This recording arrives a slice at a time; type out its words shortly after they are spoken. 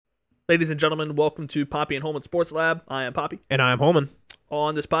Ladies and gentlemen, welcome to Poppy and Holman Sports Lab. I am Poppy. And I'm Holman.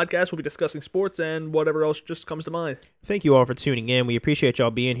 On this podcast, we'll be discussing sports and whatever else just comes to mind. Thank you all for tuning in. We appreciate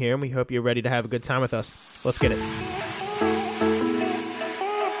y'all being here, and we hope you're ready to have a good time with us. Let's get it.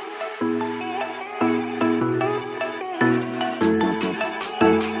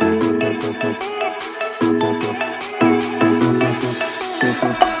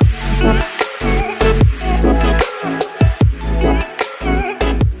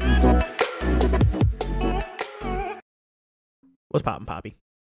 What's poppin', Poppy?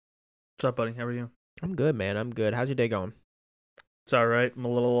 What's up, buddy? How are you? I'm good, man. I'm good. How's your day going? It's all right. I'm a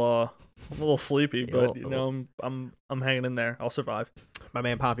little sleepy, but I'm hanging in there. I'll survive. My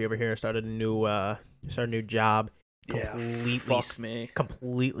man Poppy over here started a new job. Fuck me.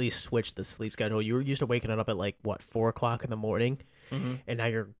 Completely switched the sleep schedule. You were used to waking up at 4 o'clock in the morning, and now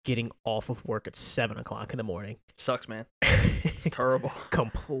you're getting off of work at 7 o'clock in the morning. Sucks, man. It's terrible.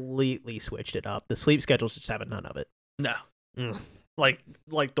 Completely switched it up. The sleep schedule's just having none of it. No. Like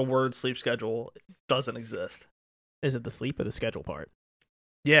the word sleep schedule doesn't exist. Is it the sleep or the schedule part?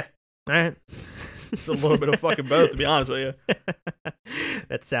 Yeah. All right. It's a little bit of fucking both, to be honest with you.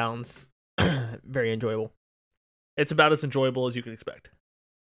 That sounds very enjoyable. It's about as enjoyable as you can expect.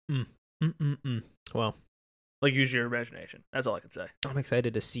 Well, use your imagination. That's all I can say. I'm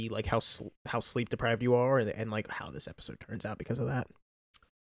excited to see how sleep deprived you are and how this episode turns out because of that.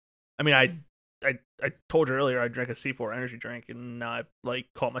 I mean, I told you earlier I drank a C4 energy drink and now I've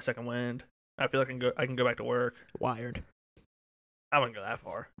caught my second wind. I feel like I can go back to work. Wired. I wouldn't go that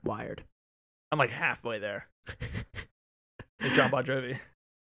far. Wired. I'm halfway there. Hey, John Bon Jovi.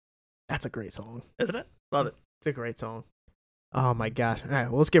 That's a great song. Isn't it? Love it. It's a great song. Oh my gosh. All right,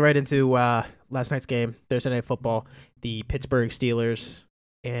 well, let's get right into last night's game, Thursday Night Football. The Pittsburgh Steelers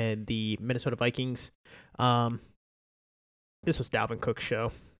and the Minnesota Vikings. This was Dalvin Cook's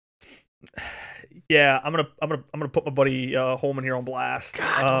show. Yeah, I'm gonna put my buddy Holman here on blast.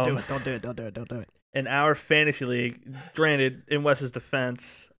 God, don't do it. In our fantasy league, granted, in Wes's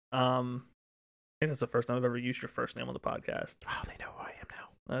defense, I think that's the first time I've ever used your first name on the podcast. Oh, they know who I am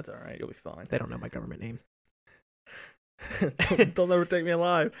now. That's all right. You'll be fine. They don't know my government name. They'll never take me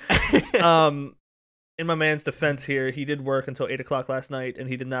alive. In my man's defense here, he did work until 8 o'clock last night, and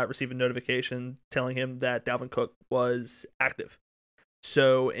he did not receive a notification telling him that Dalvin Cook was active.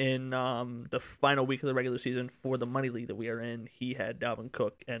 So in the final week of the regular season for the money league that we are in, he had Dalvin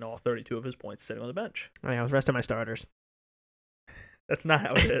Cook and all 32 of his points sitting on the bench. I was resting my starters. That's not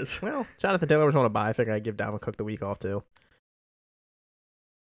how it is. Well, Jonathan Taylor was on a bye. I figured I'd give Dalvin Cook the week off too.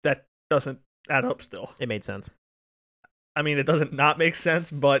 That doesn't add up still. It made sense. I mean, it doesn't not make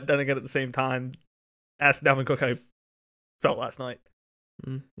sense, but then again, at the same time, ask Dalvin Cook how he felt last night.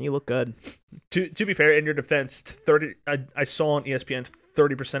 You look good. To be fair, in your defense, I saw on ESPN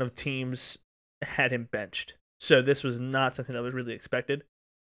 30% of teams had him benched. So this was not something that was really expected.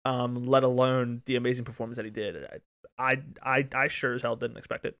 Let alone the amazing performance that he did. I sure as hell didn't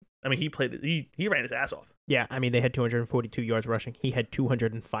expect it. I mean, he ran his ass off. Yeah, I mean, they had 242 yards rushing. He had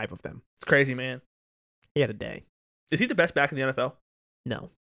 205 of them. It's crazy, man. He had a day. Is he the best back in the NFL?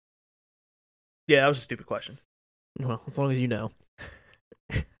 No. Yeah, that was a stupid question. Well, as long as you know.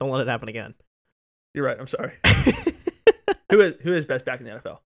 Don't let it happen again. You're right. I'm sorry. Who is best back in the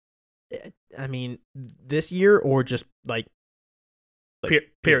NFL? I mean, this year or just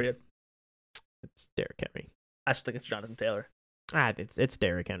period. It's Derrick Henry. I just think it's Jonathan Taylor. It's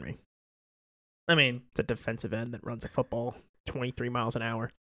Derrick Henry. I mean, it's a defensive end that runs a football 23 miles an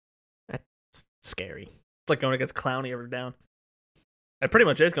hour. That's scary. It's like going against Clowney every down. It pretty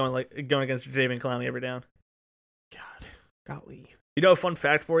much is going against Jadeveon Clowney every down. Golly. You know, a fun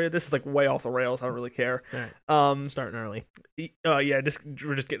fact for you. This is way off the rails. I don't really care. All right. Starting early. Yeah, we're just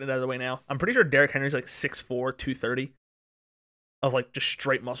getting it out of the way now. I'm pretty sure Derrick Henry's 6'4", 230 of just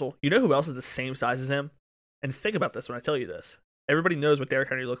straight muscle. You know who else is the same size as him? And think about this when I tell you this. Everybody knows what Derrick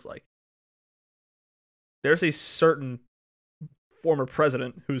Henry looks like. There's a certain former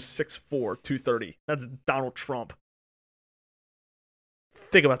president who's 6'4", 230. That's Donald Trump.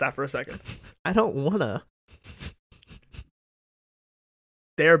 Think about that for a second. I don't wanna.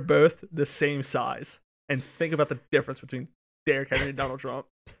 They're both the same size. And think about the difference between Derrick Henry and Donald Trump.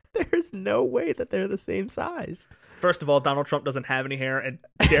 There's no way that they're the same size. First of all, Donald Trump doesn't have any hair, and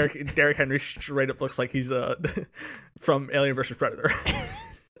Derrick Henry straight up looks like he's from Alien vs. Predator.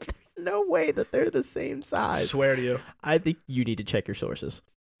 There's no way that they're the same size. I swear to you. I think you need to check your sources.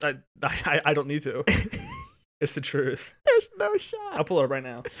 I don't need to. It's the truth. There's no shot. I'll pull it up right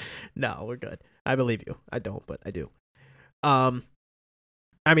now. No, we're good. I believe you. I don't, but I do.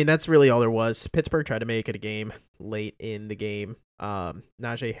 I mean, that's really all there was. Pittsburgh tried to make it a game late in the game.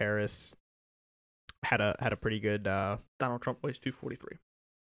 Najee Harris had a pretty good. Donald Trump weighs 243.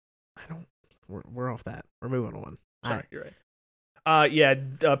 I don't. We're off that. We're moving on. Sorry, you're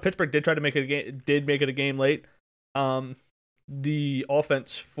right. Pittsburgh did try to make it a game. Did make it a game late. The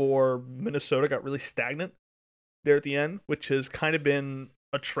offense for Minnesota got really stagnant there at the end, which has kind of been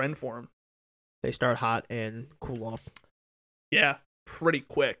a trend for them. They start hot and cool off. Yeah, pretty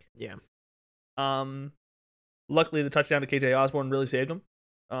quick. Yeah. Luckily, the touchdown to KJ Osborne really saved them.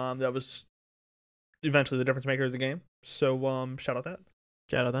 That was eventually the difference maker of the game. So, shout out that.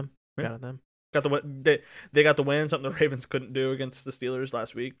 Shout out them. Yeah. Shout out them. Got they got the win, something the Ravens couldn't do against the Steelers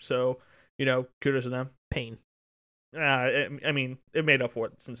last week. So, kudos to them. Pain. I mean, it made up for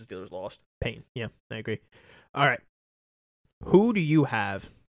it since the Steelers lost. Pain. Yeah, I agree. All right. Who do you have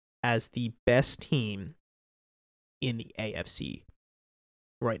as the best team in the AFC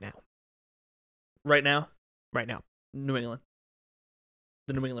right now? Right now, New England.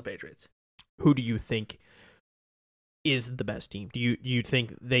 The New England Patriots. Who do you think is the best team? Do you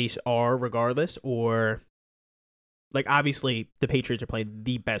think they are regardless, or like obviously the Patriots are playing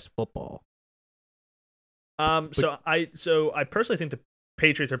the best football? So I personally think the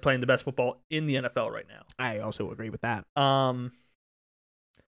Patriots are playing the best football in the NFL right now. I also agree with that.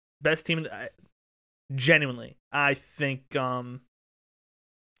 Best team, genuinely, I think talent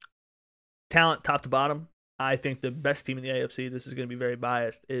top to bottom. I think the best team in the AFC, this is going to be very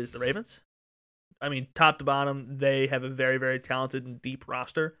biased, is the Ravens. I mean, top to bottom, they have a very, very talented and deep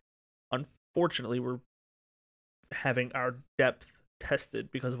roster. Unfortunately, we're having our depth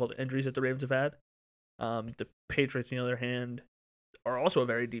tested because of all the injuries that the Ravens have had. The Patriots, on the other hand, are also a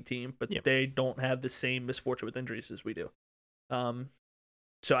very deep team, but they don't have the same misfortune with injuries as we do.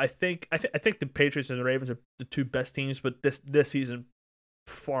 So I think the Patriots and the Ravens are the two best teams, but this season,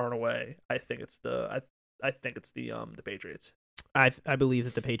 far and away, I think it's the Patriots. I believe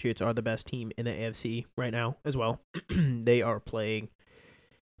that the Patriots are the best team in the AFC right now as well. They're playing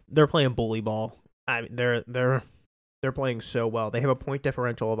bully ball. I mean, they're playing so well. They have a point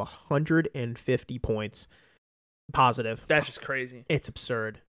differential of 150 points positive. That's just crazy. It's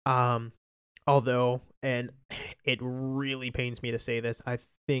absurd. Although, and it really pains me to say this, I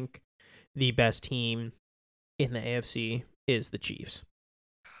think the best team in the AFC is the Chiefs.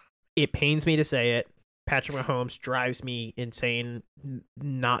 It pains me to say it. Patrick Mahomes drives me insane,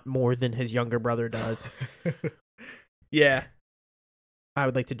 not more than his younger brother does. Yeah. I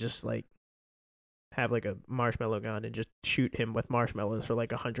would like to just have a marshmallow gun and just shoot him with marshmallows for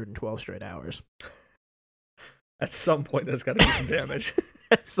 112 straight hours. At some point, that's got to do some damage.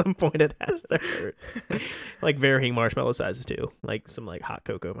 At some point, it has to hurt. Varying marshmallow sizes too, some hot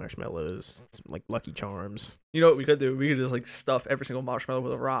cocoa marshmallows, some Lucky Charms. You know what we could do? We could just stuff every single marshmallow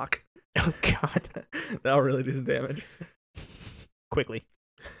with a rock. Oh God, that'll really do some damage. Quickly,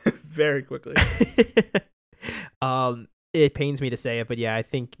 very quickly. It pains me to say it, but yeah, I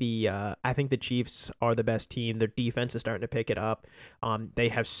think the Chiefs are the best team. Their defense is starting to pick it up. They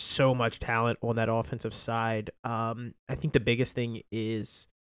have so much talent on that offensive side. I think the biggest thing is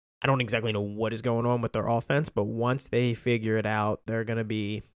I don't exactly know what is going on with their offense, but once they figure it out, they're gonna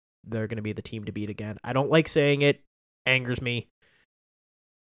be the team to beat again. I don't like saying it, angers me.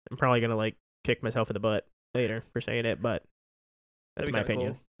 I'm probably gonna kick myself in the butt later for saying it, but that's my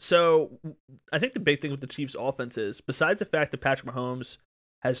opinion. Cool. So I think the big thing with the Chiefs' offense is, besides the fact that Patrick Mahomes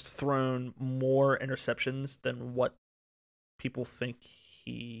has thrown more interceptions than what people think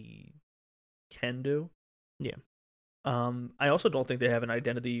he can do. Yeah. I also don't think they have an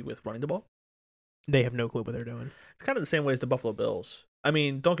identity with running the ball. They have no clue what they're doing. It's kind of the same way as the Buffalo Bills. I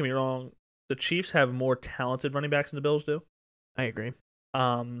mean, don't get me wrong, the Chiefs have more talented running backs than the Bills do. I agree.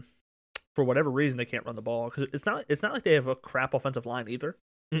 For whatever reason, they can't run the ball because it's not like they have a crap offensive line either.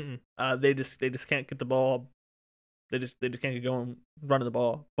 They just can't get the ball. They just can't get going running the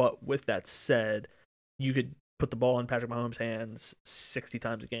ball. But with that said, you could put the ball in Patrick Mahomes' hands 60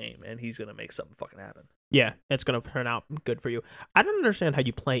 times a game, and he's gonna make something fucking happen. Yeah, it's gonna turn out good for you. I don't understand how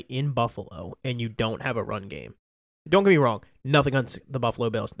you play in Buffalo and you don't have a run game. Don't get me wrong, nothing on the Buffalo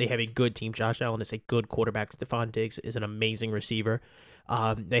Bills. They have a good team. Josh Allen is a good quarterback. Stephon Diggs is an amazing receiver.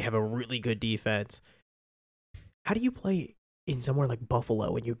 They have a really good defense. How do you play in somewhere like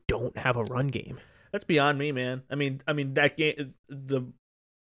Buffalo and you don't have a run game? That's beyond me, man. I mean that game, it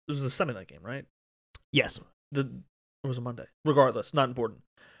was a Sunday night game, right? Yes. It was a Monday. Regardless, not important.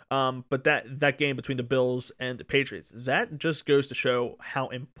 But that game between the Bills and the Patriots, that just goes to show how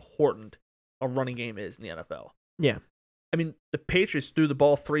important a running game is in the NFL. Yeah. I mean, the Patriots threw the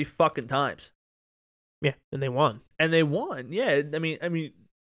ball 3 fucking times. Yeah, and they won. Yeah, I mean,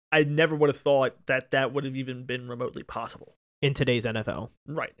 I never would have thought that would have even been remotely possible. in today's NFL.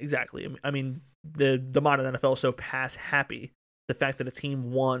 Right, exactly. I mean, the modern NFL is so pass happy. The fact that a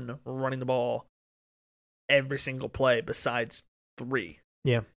team won running the ball every single play besides 3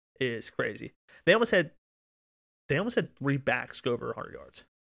 is crazy. They almost had 3 backs go over 100 yards.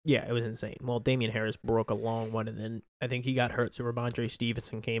 Yeah, it was insane. Well, Damian Harris broke a long one, and then I think he got hurt, so Ramondre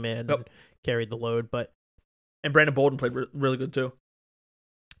Stevenson came in and carried the load. And Brandon Bolden played really good, too.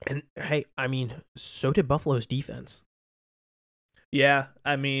 And, hey, I mean, so did Buffalo's defense. Yeah,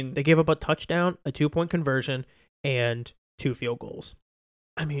 I mean... They gave up a touchdown, a 2-point conversion, and 2 field goals.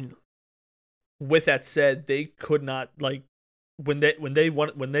 I mean... With that said, they could not, like... When they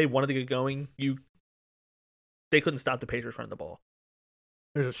wanted to get going, they couldn't stop the Patriots running the ball.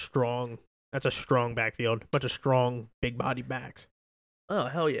 That's a strong backfield. Bunch of strong, big-bodied backs. Oh,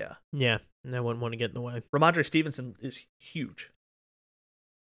 hell yeah. Yeah, and I wouldn't want to get in the way. Ramondre Stevenson is huge.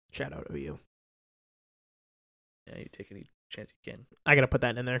 Shout out to you. Yeah, you take any chance you can. I got to put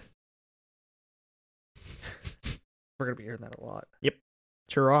that in there. We're going to be hearing that a lot. Yep,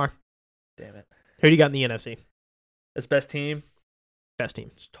 sure are. Damn it. Who do you got in the NFC? As best team? Best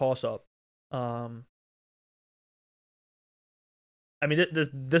team. It's toss up. I mean, this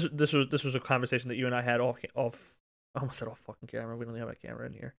was a conversation that you and I had off. I almost said off fucking camera. We don't have a camera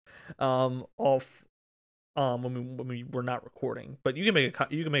in here. Off. When we were not recording, but you can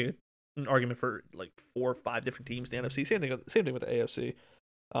make an argument for like 4 or 5 different teams in the NFC. Same thing with the AFC.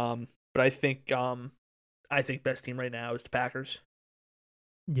 But I think best team right now is the Packers.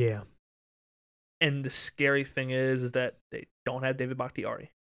 Yeah. And the scary thing is that they don't have David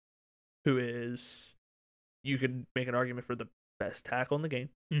Bakhtiari, who is, you could make an argument for the best tackle in the game.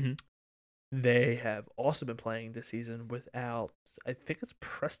 Mm-hmm. They have also been playing this season without, I think it's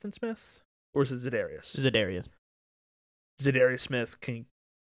Preston Smith, or is it Za'Darius? Za'Darius Smith can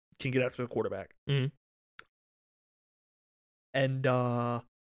get after the quarterback. Mm-hmm. And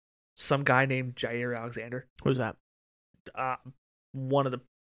some guy named Jair Alexander. Who's that? One of the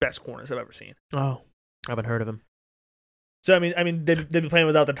best corners I've ever seen. Oh, I haven't heard of him. So I mean, they've been playing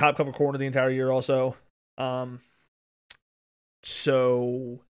without the top cover corner the entire year. Also,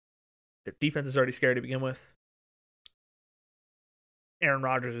 so the defense is already scary to begin with. Aaron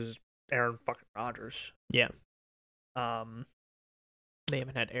Rodgers is Aaron fucking Rodgers. Yeah. They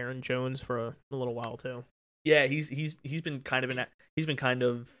haven't had Aaron Jones for a little while too. Yeah, he's been kind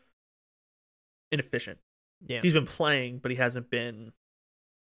of inefficient. Yeah. He's been playing, but he hasn't been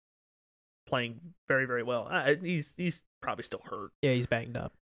playing very, very well. He's probably still hurt. Yeah, he's banged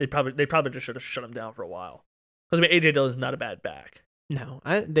up. They probably just should have shut him down for a while. Because I mean, AJ Dillon's not a bad back. No,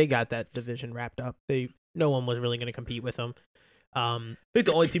 they got that division wrapped up. No one was really going to compete with them. I think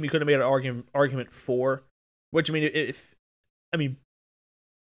the only team you could have made an argument for, which I mean,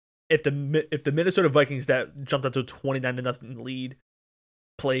 if the Minnesota Vikings that jumped up to a 29-0 lead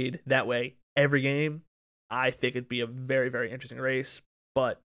played that way every game, I think it'd be a very, very interesting race.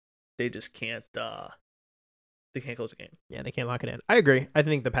 But they just can't. They can't close the game. Yeah, they can't lock it in. I agree. I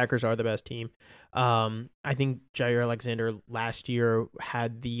think the Packers are the best team. I think Jair Alexander last year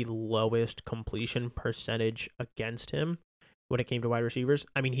had the lowest completion percentage against him when it came to wide receivers.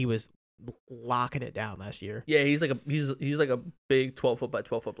 I mean, he was locking it down last year. Yeah, he's like a big 12-foot by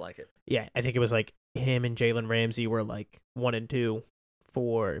 12-foot blanket. Yeah, I think it was like him and Jalen Ramsey were like 1 and 2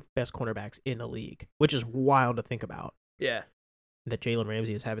 for best cornerbacks in the league, which is wild to think about. Yeah, that Jalen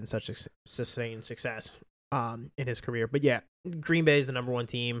Ramsey is having such sustained success in his career. But yeah, Green Bay is the number 1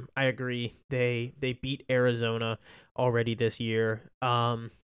 team. I agree. They beat Arizona already this year. I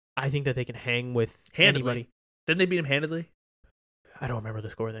think that they can hang with anybody. Didn't they beat him handedly? I don't remember the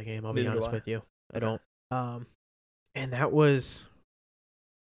score of that game. I'll be honest with you. I Okay. don't. And that was,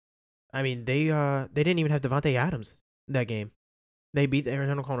 I mean, they didn't even have Devontae Adams that game. They beat the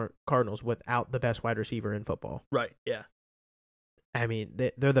Arizona Cardinals without the best wide receiver in football. Right. Yeah. I mean,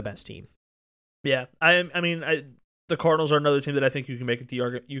 they're the best team. Yeah. The Cardinals are another team that I think you can make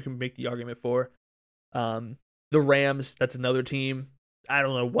the argument for. The Rams, that's another team. I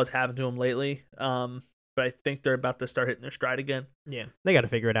don't know what's happened to them lately. But I think they're about to start hitting their stride again. Yeah, they got to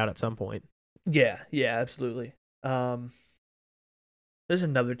figure it out at some point. Yeah, absolutely. There's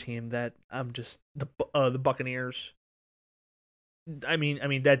another team that I'm just the Buccaneers. I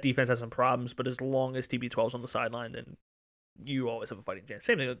mean that defense has some problems, but as long as TB12's on the sideline, then you always have a fighting chance.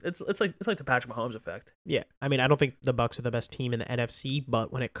 Same thing. It's like the Patrick Mahomes effect. Yeah, I mean I don't think the Bucs are the best team in the NFC,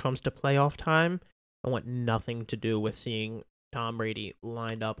 but when it comes to playoff time, I want nothing to do with seeing Tom Brady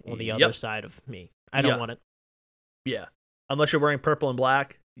lined up on the other side of me. I don't want it. Yeah. Unless you're wearing purple and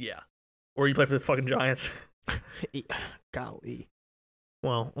black. Yeah. Or you play for the fucking Giants. Golly.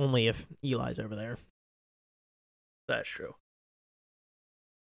 Well, only if Eli's over there. That's true.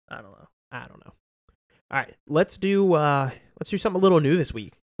 I don't know. I don't know. All right, let's do something a little new this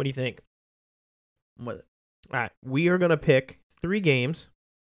week. What do you think? I'm with it. All right, we are gonna pick 3 games.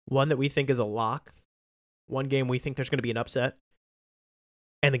 One that we think is a lock. One game we think there's gonna be an upset,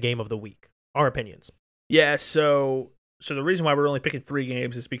 and the game of the week. Our opinions. Yeah. So the reason why we're only picking 3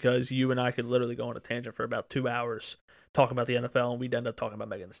 games is because you and I could literally go on a tangent for about 2 hours talking about the NFL, and we'd end up talking about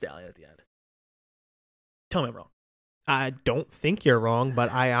Megan Thee Stallion at the end. Tell me I'm wrong. I don't think you're wrong,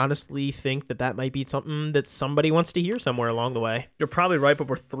 but I honestly think that might be something that somebody wants to hear somewhere along the way. You're probably right, but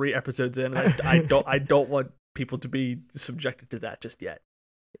we're 3 episodes in. And I don't want people to be subjected to that just yet.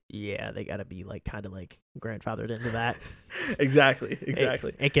 Yeah, they gotta be kind of grandfathered into that. Exactly.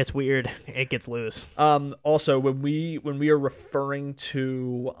 It gets weird. It gets loose. Also, when we are referring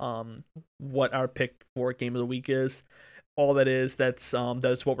to what our pick for game of the week is, all that's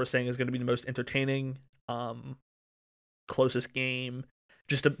what we're saying is going to be the most entertaining, closest game,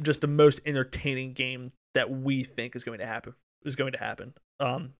 just the most entertaining game that we think is going to happen.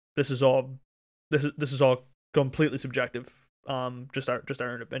 This is all completely subjective. Just our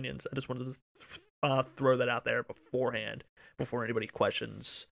own opinions. I just wanted to throw that out there beforehand, before anybody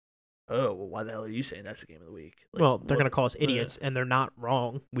questions. Oh, well, why the hell are you saying that's the game of the week? Well, they're gonna call us idiots, and they're not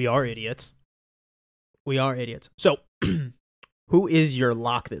wrong. We are idiots. So, who is your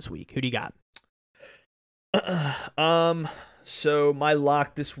lock this week? Who do you got? So my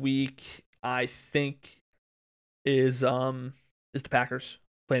lock this week, I think, is the Packers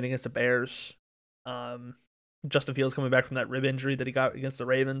playing against the Bears. Justin Fields coming back from that rib injury that he got against the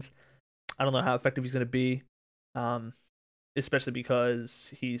Ravens. I don't know how effective he's going to be, especially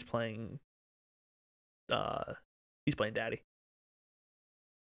because he's playing daddy.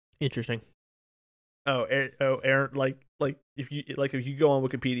 Interesting. Aaron, if you go on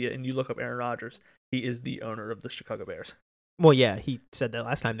Wikipedia and you look up Aaron Rodgers, he is the owner of the Chicago Bears. Well, yeah, he said that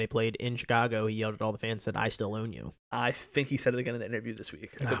last time they played in Chicago. He yelled at all the fans, said, "I still own you." I think he said it again in the interview this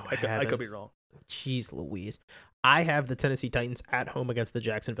week. I could be wrong. Jeez Louise. I have the Tennessee Titans at home against the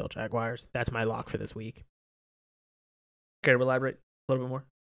Jacksonville Jaguars. That's my lock for this week. Care to elaborate a little bit more?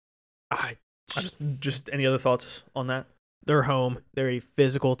 Just any other thoughts on that? They're home. They're a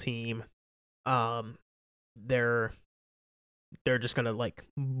physical team. They're just gonna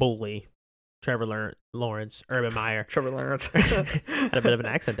bully Trevor Lawrence, Urban Meyer. Trevor Lawrence had a bit of an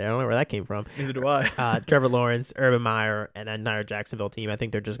accent there. I don't know where that came from. Neither do I. Trevor Lawrence, Urban Meyer, and an entire Jacksonville team. I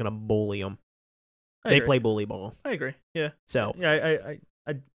think they're just gonna bully them. They play bully ball. I agree. Yeah. So yeah,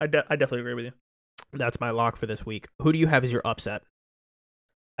 I definitely agree with you. That's my lock for this week. Who do you have as your upset?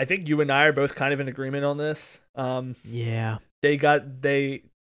 I think you and I are both kind of in agreement on this. Yeah. They got they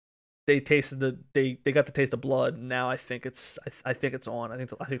tasted they got the taste of blood. Now I think it's on. I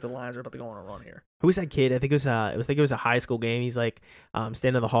think the Lions are about to go on a run here. Who was that kid? I think it was a high school game. He's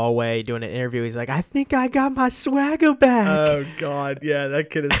standing in the hallway doing an interview. He's like, "I think I got my swagger back." Oh God, yeah, that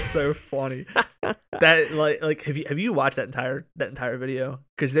kid is so funny. That have you watched that entire video?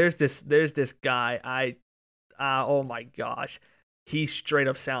 Because there's this guy. Oh my gosh, he straight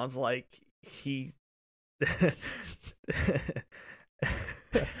up sounds like he.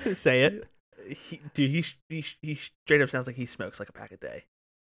 Say it. He straight up sounds like he smokes like a pack a day.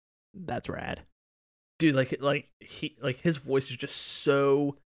 That's rad. Dude, his voice is just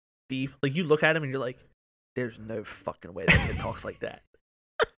so deep. Like, you look at him and you're like, there's no fucking way that kid talks like that.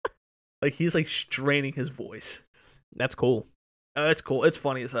 He's straining his voice. That's cool. It's cool. It's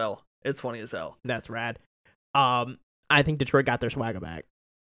funny as hell. That's rad. I think Detroit got their swagger back.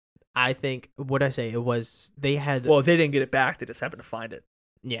 I think, what'd I say? It was, they had... Well, they didn't get it back. They just happened to find it.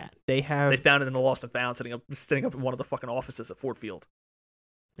 Yeah, they have... They found it in the lost and found, sitting up in one of the fucking offices at Ford Field.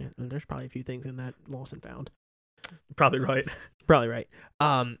 Yeah, there's probably a few things in that lost and found. Probably right.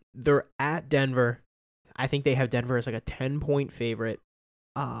 They're at Denver. I think they have Denver as a 10-point favorite.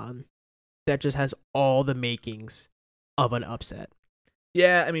 That just has all the makings of an upset.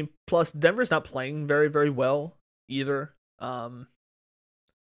 Yeah, I mean, plus Denver's not playing very, very well either.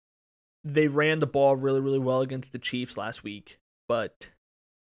 They ran the ball really, really well against the Chiefs last week, but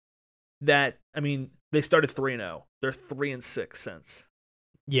they started 3-0. They're 3-6 since.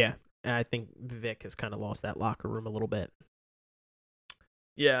 Yeah, and I think Vic has kind of lost that locker room a little bit.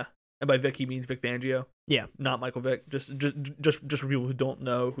 Yeah, and by Vic he means Vic Fangio. Yeah, not Michael Vick. Just for people who don't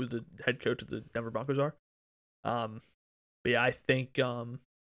know who the head coach of the Denver Broncos are. But yeah, I think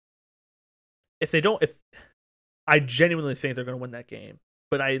if I genuinely think they're going to win that game.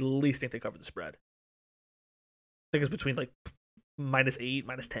 But I at least think they cover the spread. I think it's between -8,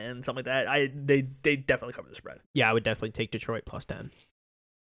 -10, something like that. They definitely cover the spread. Yeah, I would definitely take Detroit +10.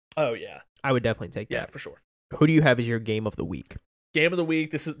 Oh yeah, I would definitely take that. Yeah, for sure. Who do you have as your game of the week? Game of the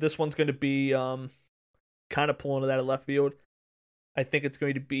week. This one's going to be kind of pulling it out of left field. I think it's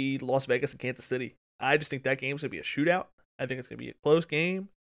going to be Las Vegas and Kansas City. I just think that game's going to be a shootout. I think it's going to be a close game.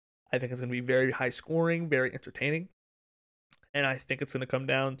 I think it's going to be very high scoring, very entertaining. And I think it's going to come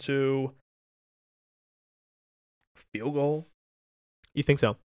down to field goal. You think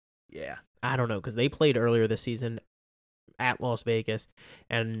so? Yeah. I don't know, because they played earlier this season at Las Vegas,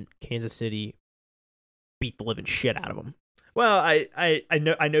 and Kansas City beat the living shit out of them. Well, I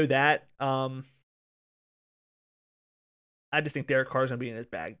know that. I just think Derek Carr's gonna be in his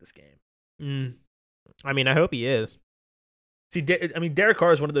bag this game. I mean, I hope he is. See, Derek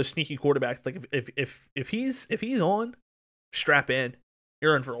Carr is one of those sneaky quarterbacks. Like if he's on, strap in.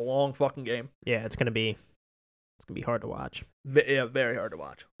 You're in for a long fucking game. Yeah, it's gonna be hard to watch. Yeah, very hard to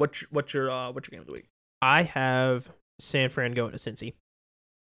watch. What's your game of the week? I have San Fran going to Cincy.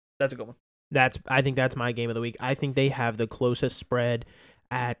 That's a good one. I think that's my game of the week. I think they have the closest spread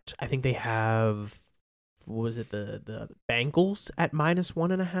at. I think they have. What was it, the Bengals at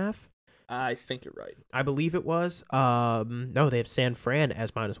 -1.5? I think you're right. I believe it was. No, they have San Fran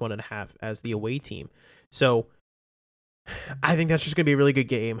as -1.5 as the away team. So I think that's just gonna be a really good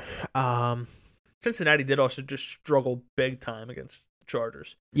game. Cincinnati did also just struggle big time against the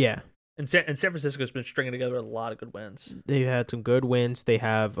Chargers. Yeah. And San Francisco's been stringing together a lot of good wins. They've had some good wins. They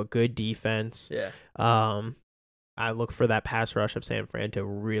have a good defense. Yeah. I look for that pass rush of San Fran to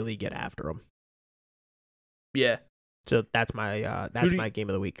really get after them. Yeah. So that's my my game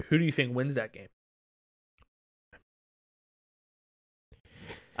of the week. Who do you think wins that game?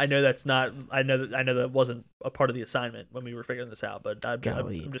 I know that's not. I know that wasn't a part of the assignment when we were figuring this out. But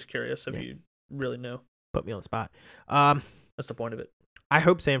I'm just curious if you really know. Put me on the spot. That's the point of it. I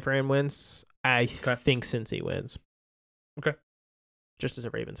hope San Fran wins. I think Cincy wins. Okay. Just as a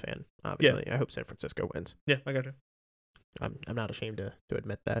Ravens fan, obviously, I hope San Francisco wins. Yeah, I got you. I'm not ashamed to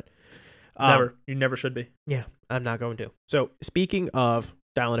admit that. Never. You never should be. Yeah, I'm not going to. So speaking of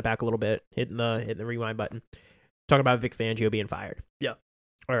dialing it back a little bit, hitting the rewind button, talking about Vic Fangio being fired. Yeah.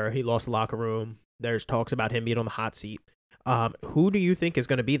 Or he lost the locker room. There's talks about him being on the hot seat. Who do you think is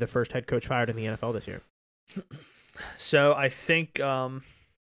going to be the first head coach fired in the NFL this year? So I think Harrison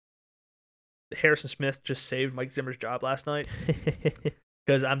Smith just saved Mike Zimmer's job last night.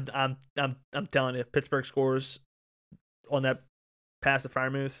 Because I'm telling you, if Pittsburgh scores on that pass to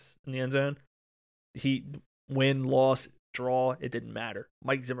Freiermuth in the end zone, he win, loss, draw, it didn't matter.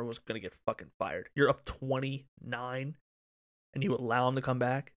 Mike Zimmer was gonna get fucking fired. You're up 29, and you allow him to come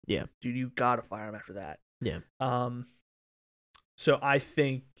back. Yeah, dude, you gotta fire him after that. Yeah. So I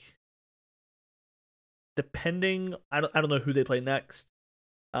think, depending, I don't know who they play next.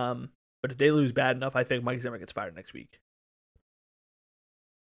 But if they lose bad enough, I think Mike Zimmer gets fired next week.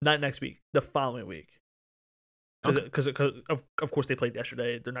 Not next week, the following week. Because of course they played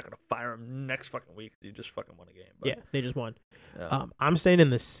yesterday. They're not going to fire him next fucking week. They just fucking won a game. But, yeah, they just won. Yeah. I'm staying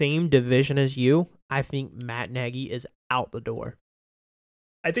in the same division as you. I think Matt Nagy is out the door.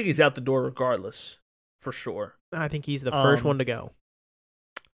 I think he's out the door regardless, for sure. I think he's the first one to go.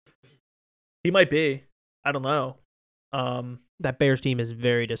 He might be. I don't know. That Bears team is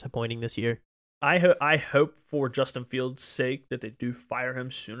very disappointing this year. I hope for Justin Fields' sake that they do fire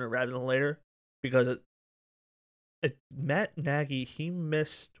him sooner rather than later, because Matt Nagy, he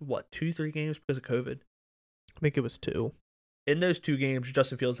missed 2-3 games because of COVID. I think it was 2. In those 2 games,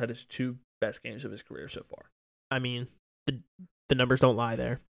 Justin Fields had his 2 best games of his career so far. I mean, the numbers don't lie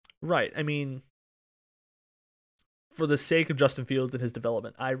there. Right. I mean, for the sake of Justin Fields and his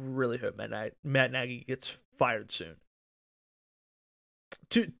development, I really hope Matt Nagy gets fired soon.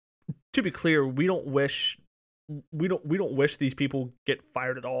 To be clear, we don't wish these people get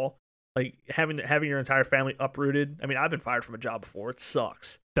fired at all. Like having your entire family uprooted. I mean, I've been fired from a job before. It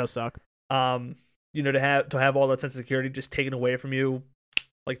sucks. It does suck. To have all that sense of security just taken away from you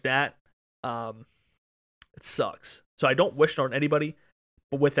like that, it sucks. So I don't wish it on anybody.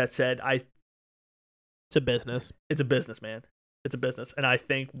 But with that said, it's a business. It's a business, man. It's a business, and I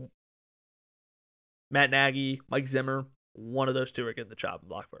think Matt Nagy, Mike Zimmer, one of those two are getting the job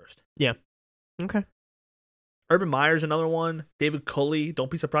block first. Yeah. Okay. Urban Meyer's another one. David Culley.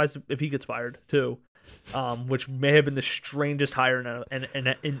 Don't be surprised if he gets fired too, which may have been the strangest hire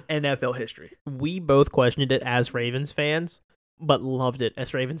in NFL history. We both questioned it as Ravens fans, but loved it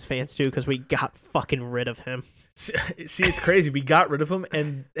as Ravens fans too because we got fucking rid of him. See, it's crazy. We got rid of him,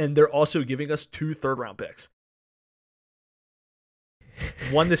 and they're also giving us 2 third-round picks.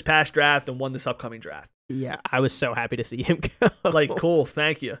 One this past draft and one this upcoming draft. Yeah, I was so happy to see him go. Like, cool,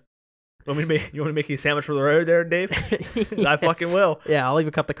 thank you. You want me to make you a sandwich for the road there, Dave? I fucking will. Yeah, I'll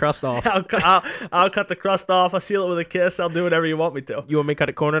even cut the crust off. I'll cut the crust off. I'll seal it with a kiss. I'll do whatever you want me to. You want me to cut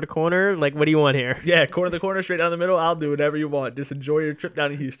it corner to corner? Like, what do you want here? Yeah, corner to corner, straight down the middle. I'll do whatever you want. Just enjoy your trip down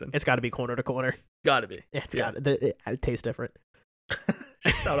to Houston. It's got to be corner to corner. Gotta be. It tastes different.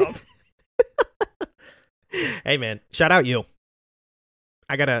 Shut up. Hey man, shout out you.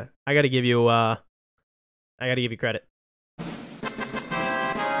 I gotta give you credit.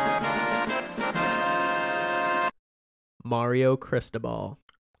 Mario Cristobal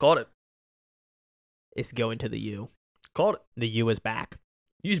Called it. is going to the U. Called it. The U is back.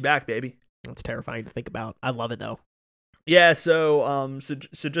 Use back, baby. That's terrifying to think about. I love it though. Yeah, so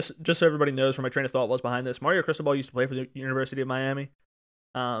just so everybody knows where my train of thought was behind this, Mario Cristobal used to play for the University of Miami.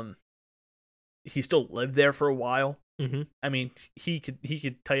 He still lived there for a while. Mm-hmm. I mean, he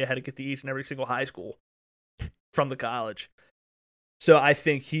could tell you how to get to each and every single high school from the college. So I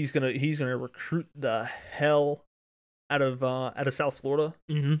think he's gonna recruit the hell out of South Florida.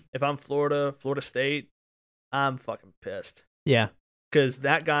 Mm-hmm. If I'm Florida State, I'm fucking pissed. Yeah, Because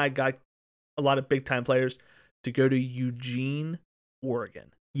that guy got a lot of big time players to go to Eugene,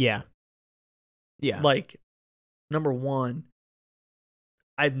 Oregon. yeah. Like, number one,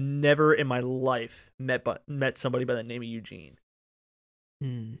 I've never in my life met somebody by the name of Eugene.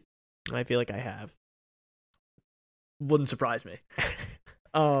 I feel like I have. Wouldn't surprise me.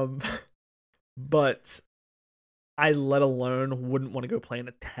 But I, let alone, wouldn't want to go play in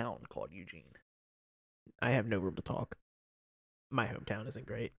a town called Eugene. I have no room to talk. My hometown isn't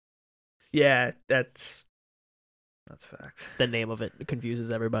great. Yeah, that's facts. The name of it confuses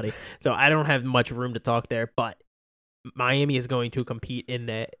everybody. So I don't have much room to talk there, but Miami is going to compete in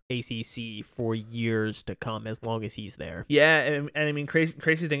the ACC for years to come as long as he's there. Yeah, and I mean,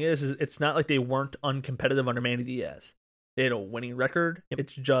 crazy thing is it's not like they weren't uncompetitive under Manny Diaz. They had a winning record. Yep.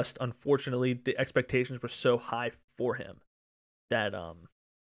 It's just, unfortunately, the expectations were so high for him that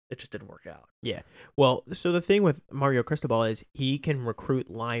it just didn't work out. Yeah. Well, so the thing with Mario Cristobal is he can recruit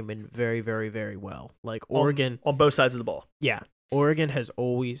linemen very, very, very well. Like Oregon on both sides of the ball. Yeah. Oregon has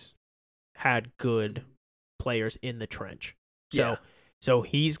always had good players in the trench. So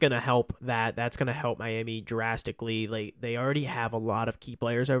he's going to help that. That's going to help Miami drastically. Like, they already have a lot of key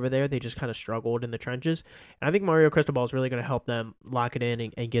players over there. They just kind of struggled in the trenches. And I think Mario Cristobal is really going to help them lock it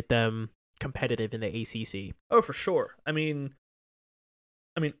in and get them competitive in the ACC. Oh, for sure. I mean,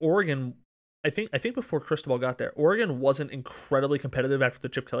 Oregon, I think before Cristobal got there, Oregon wasn't incredibly competitive after the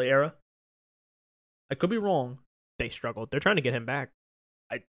Chip Kelly era. I could be wrong. They struggled. They're trying to get him back.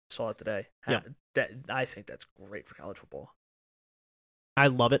 I saw it today. Yeah. I think that's great for college football. I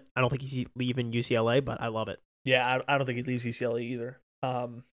love it. I don't think he's leaving UCLA, but I love it. Yeah, I don't think he leaves UCLA either.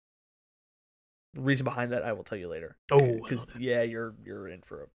 The reason behind that I will tell you later. Oh, because yeah, you're in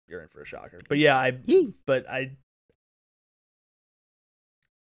for a shocker. But yeah,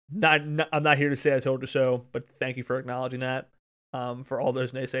 I'm not here to say I told you so. But thank you for acknowledging that. For all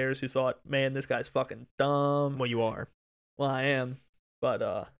those naysayers who thought, man, this guy's fucking dumb. Well, you are. Well, I am,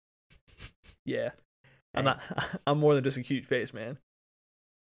 but yeah, Hey. I'm more than just a cute face, man.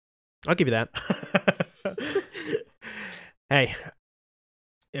 I'll give you that. Hey,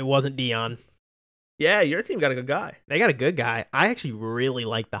 it wasn't Dion. Yeah, your team got a good guy. They got a good guy. I actually really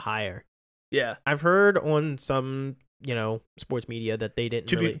like the hire. Yeah. I've heard on some, sports media that they didn't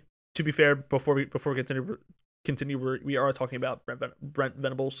To be fair, before we continue, we are talking about Brent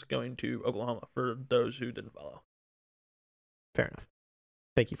Venables going to Oklahoma for those who didn't follow. Fair enough.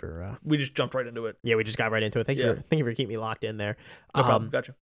 Thank you for. We just jumped right into it. Yeah, we just got right into it. Thank you for keeping me locked in there. No problem.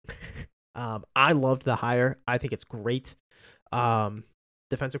 Gotcha. I loved the hire. I think it's great.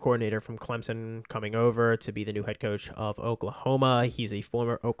 Defensive coordinator from Clemson coming over to be the new head coach of Oklahoma. He's a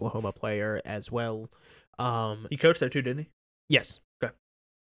former Oklahoma player as well. He coached there too, didn't he? Yes. Okay.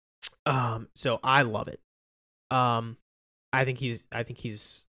 So I love it. I think he's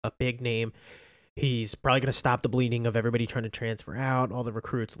a big name. He's probably going to stop the bleeding of everybody trying to transfer out, all the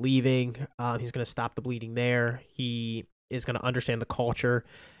recruits leaving. He's going to stop the bleeding there. He is going to understand the culture.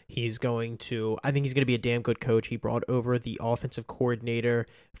 I think he's going to be a damn good coach. He brought over the offensive coordinator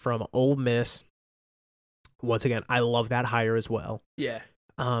from Ole Miss. Once again, I love that hire as well. Yeah.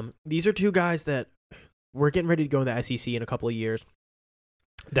 These are two guys that we're getting ready to go in the SEC in a couple of years.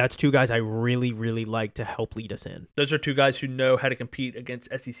 That's two guys I really, really like to help lead us in. Those are two guys who know how to compete against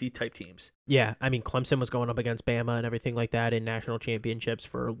SEC type teams. Yeah, I mean, Clemson was going up against Bama and everything like that in national championships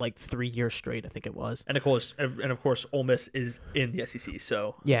for like 3 years straight, I think it was. And of course, Ole Miss is in the SEC,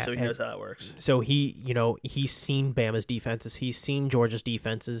 so he knows how it works. So he's seen Bama's defenses, he's seen Georgia's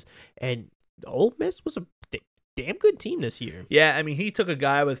defenses, and Ole Miss was a damn good team this year. Yeah, I mean, he took a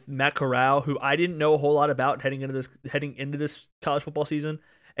guy with Matt Corral, who I didn't know a whole lot about heading into this college football season,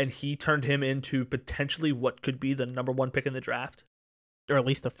 and he turned him into potentially what could be the number 1 pick in the draft, or at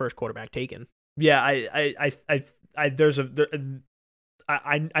least the first quarterback taken. Yeah, I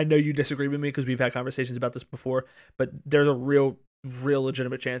know you disagree with me because we've had conversations about this before, but there's a real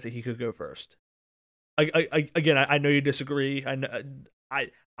legitimate chance that he could go first. I know you disagree.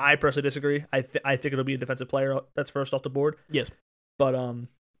 I personally disagree. I think it'll be a defensive player that's first off the board. Yes, but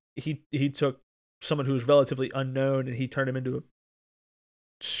he took someone who was relatively unknown and he turned him into a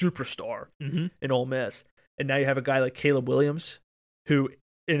superstar in Ole Miss. And now you have a guy like Caleb Williams, who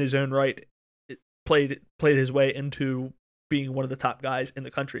in his own right played his way into being one of the top guys in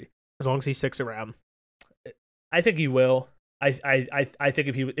the country. As long as he sticks around, I think he will. I think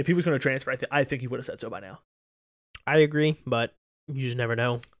if he was going to transfer, I think he would have said so by now. I agree, but you just never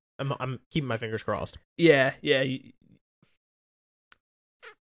know. I'm keeping my fingers crossed. Yeah.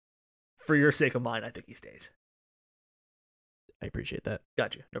 For your sake of mine, I think he stays. I appreciate that.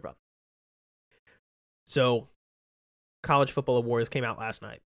 Got you. No problem. So, college football awards came out last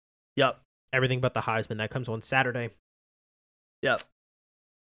night. Yep. Everything but the Heisman. That comes on Saturday. Yep.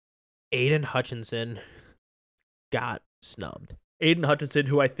 Aiden Hutchinson got snubbed. Aiden Hutchinson,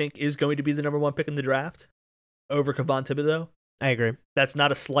 who I think is going to be the number 1 pick in the draft, over Kevon Thibodeau. I agree. That's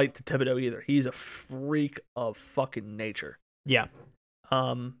not a slight to Thibodeau either. He's a freak of fucking nature. Yeah.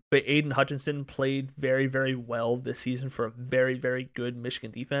 But Aiden Hutchinson played very, very well this season for a very, very good Michigan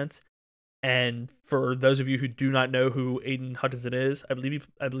defense. And for those of you who do not know who Aiden Hutchinson is, I believe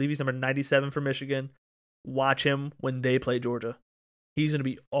he's number 97 for Michigan. Watch him when they play Georgia. He's going to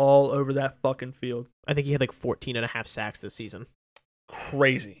be all over that fucking field. I think he had like 14 and a half sacks this season.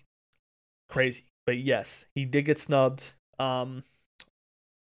 Crazy. But yes, he did get snubbed.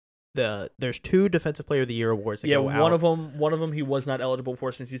 There's 2 Defensive Player of the Year awards that go out. One of them he was not eligible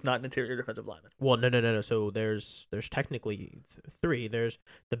for since he's not an interior defensive lineman. Well, no. So there's technically 3. There's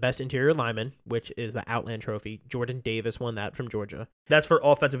the best interior lineman, which is the Outland Trophy. Jordan Davis won that from Georgia. That's for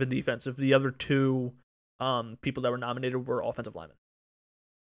offensive and defensive. The other 2 people that were nominated were offensive linemen.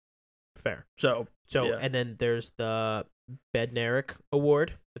 Fair. So yeah. And then there's the Bednarik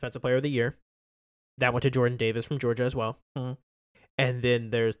Award, Defensive Player of the Year. That went to Jordan Davis from Georgia as well. Mm-hmm. And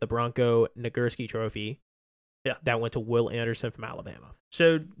then there's the Bronco Nagurski Trophy. Yeah. That went to Will Anderson from Alabama.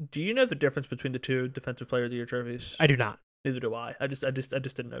 So, do you know the difference between the 2 Defensive Player of the Year trophies? I do not. Neither do I. I just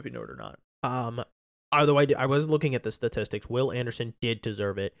didn't know if you knew it or not. Although I was looking at the statistics, Will Anderson did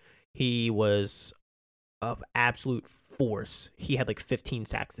deserve it. He was of absolute force. He had like 15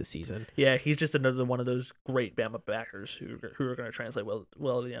 sacks this season. Yeah, he's just another one of those great Bama backers who are going to translate well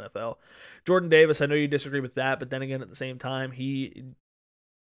to the NFL. Jordan Davis, I know you disagree with that, but then again, at the same time,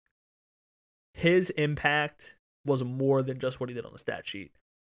 his impact was more than just what he did on the stat sheet.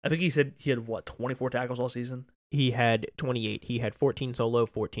 I think he said he had 24 tackles all season. He had 28. He had 14 solo,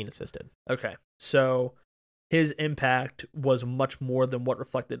 14 assisted. Okay, so his impact was much more than what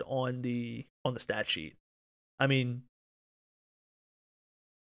reflected on the stat sheet. I mean,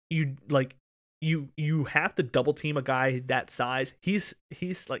 you have to double team a guy that size. He's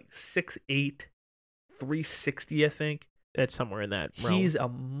like 6'8", 360, I think. It's somewhere in that realm. He's a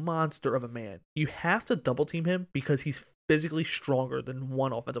monster of a man. You have to double team him because he's physically stronger than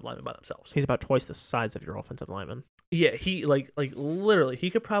one offensive lineman by themselves. He's about twice the size of your offensive lineman. Yeah, he like literally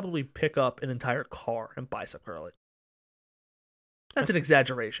he could probably pick up an entire car and bicep curl it. That's an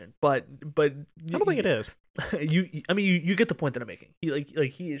exaggeration, but I don't think it is. You get the point that I'm making. He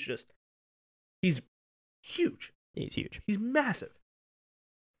is just he's huge. He's huge. He's massive.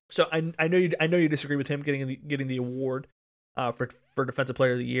 So I know you disagree with him getting the award for Defensive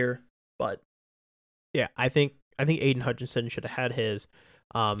Player of the Year, but yeah, I think Aiden Hutchinson should have had his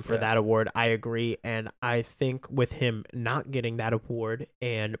for that award. I agree, and I think with him not getting that award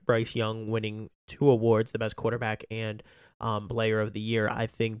and Bryce Young winning 2 awards, the best quarterback and Player of the Year, I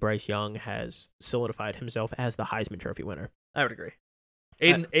think Bryce Young has solidified himself as the Heisman Trophy winner. I would agree.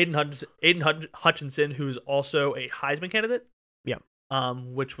 Aiden Hutchinson, who's also a Heisman candidate. Yeah.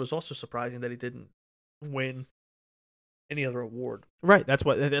 Which was also surprising that he didn't win any other award. Right. That's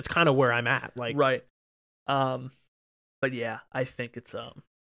kind of where I'm at. Like. Right. But yeah, I think it's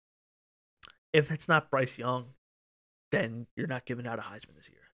if it's not Bryce Young, then you're not giving out a Heisman this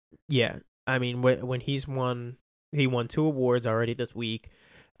year. Yeah. I mean, when he won 2 awards already this week.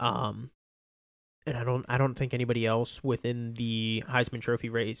 And I don't think anybody else within the Heisman Trophy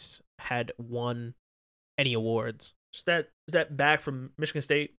race had won any awards. Is that back from Michigan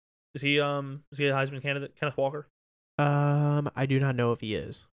State? Is he a Heisman candidate, Kenneth Walker? I do not know if he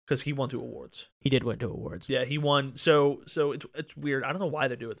is. because he won 2 awards. He did win 2 awards. Yeah, he won. So it's weird. I don't know why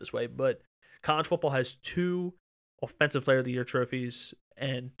they do it this way, but college football has 2 Offensive Player of the Year trophies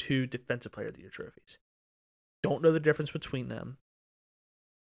and 2 Defensive Player of the Year trophies. Don't know the difference between them,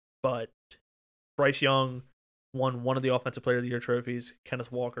 but Bryce Young won one of the Offensive Player of the Year trophies.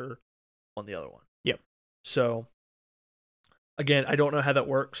 Kenneth Walker won the other one. Yep. So, again, I don't know how that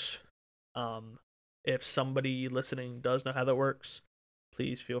works. If somebody listening does know how that works,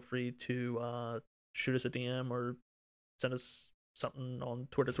 please feel free to shoot us a DM or send us something on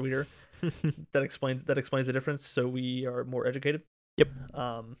Twitter that explains the difference, so we are more educated. Yep.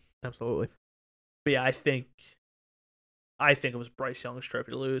 Absolutely. But yeah, I think it was Bryce Young's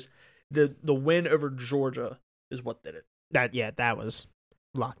trophy to lose. The win over Georgia is what did it. That was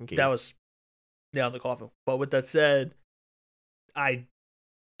lock and key. That was nail in the coffin. But with that said, I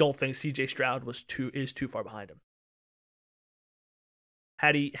don't think CJ Stroud is too far behind him.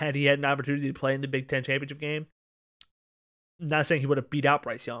 Had he had an opportunity to play in the Big Ten championship game, I'm not saying he would have beat out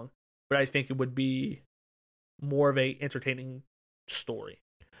Bryce Young, but I think it would be more of a entertaining story.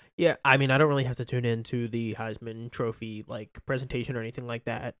 Yeah, I mean, I don't really have to tune into the Heisman Trophy presentation or anything like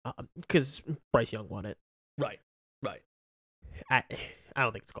that because Bryce Young won it. Right. I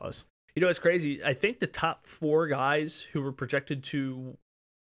don't think it's close. You know, it's crazy. I think the top 4 guys who were projected to,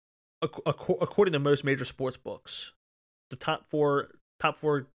 according to most major sports books, the top four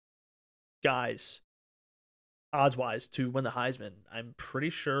guys, odds wise, to win the Heisman, I'm pretty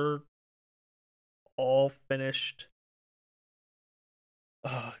sure all finished.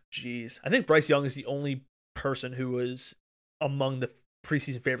 Oh, jeez. I think Bryce Young is the only person who was among the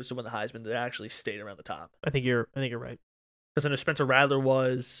preseason favorites to win the Heisman that actually stayed around the top. I think you're right. Because I know Spencer Rattler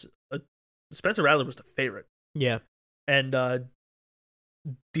was the favorite. Yeah. And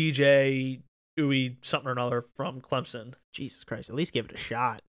DJ Uwe something or another from Clemson. Jesus Christ! At least give it a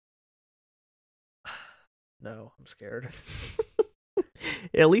shot. No, I'm scared.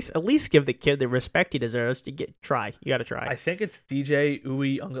 At least give the kid the respect he deserves. Try. You got to try. I think it's DJ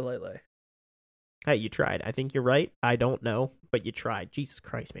Uwe Ungalele. Hey, you tried. I think you're right. I don't know, but you tried. Jesus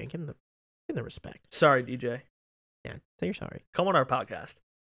Christ, man! Give him the respect. Sorry, DJ. Yeah, say you're sorry. Come on our podcast.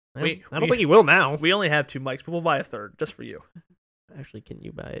 I don't think he will now. We only have 2 mics, but we'll buy a third just for you. Actually, can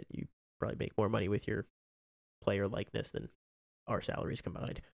you buy it? You probably make more money with your player likeness than our salaries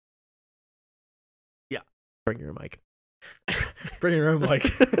combined. Yeah. Bring your own mic. Bring your own mic.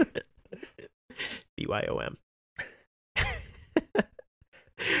 BYOM.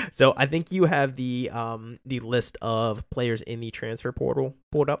 So I think you have the list of players in the transfer portal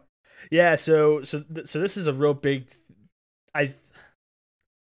pulled up. Yeah, so this is a real big. I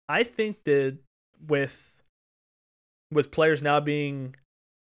think that with players now being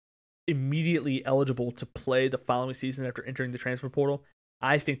immediately eligible to play the following season after entering the transfer portal,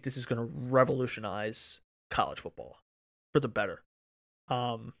 I think this is going to revolutionize college football for the better.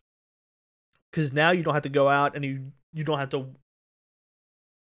 Because now you don't have to go out and you don't have to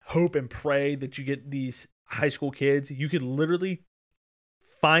hope and pray that you get these high school kids. You could literally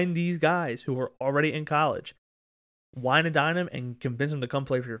find these guys who are already in college, wine and dine them, and convince them to come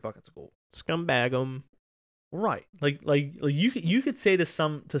play for your fucking school. Scumbag them. Right. Like you could say to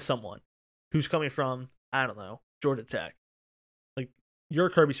someone who's coming from, I don't know, Georgia Tech. Like, you're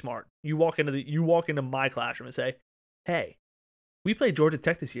Kirby Smart. You walk into my classroom and say, "Hey, we played Georgia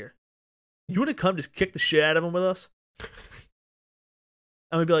Tech this year. You want to come just kick the shit out of them with us?"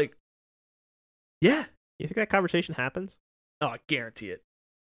 I'm gonna be like, "Yeah." You think that conversation happens? Oh, I guarantee it.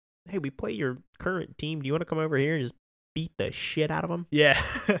 Hey, we play your current team. Do you want to come over here and just beat the shit out of them? Yeah.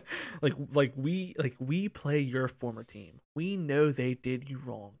 like we play your former team. We know they did you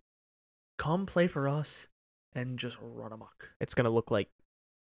wrong. Come play for us and just run amok. It's gonna look like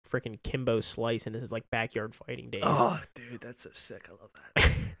freaking Kimbo Slice in his backyard fighting days. Oh, dude, that's so sick. I love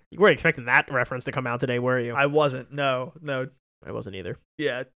that. You weren't expecting that reference to come out today, were you? I wasn't. No. I wasn't either.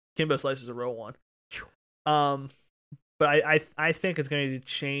 Yeah, Kimbo Slice is a real one. But I think it's going to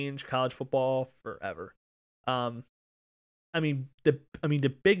change college football forever. I mean the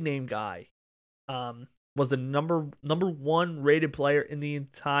big name guy, was the number 1 rated player in the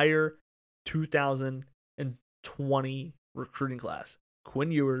entire 2020 recruiting class.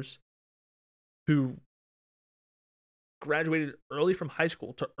 Quinn Ewers, who graduated early from high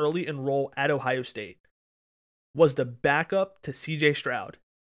school to early enroll at Ohio State, was the backup to CJ Stroud,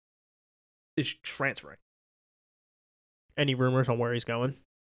 is transferring. Any rumors on where he's going?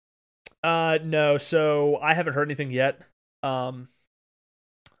 No. So I haven't heard anything yet. I'm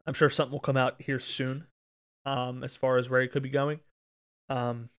sure something will come out here soon. As far as where he could be going.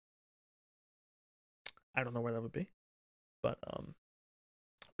 I don't know where that would be, but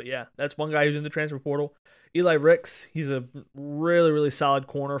But yeah, that's one guy who's in the transfer portal. Eli Ricks, he's a really, really solid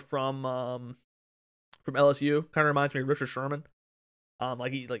corner from LSU. Kind of reminds me of Richard Sherman.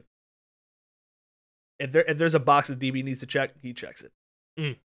 Like if there's a box that DB needs to check, he checks it.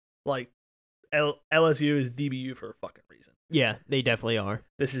 Mm. Like LSU is DBU for a fucking reason. Yeah, they definitely are.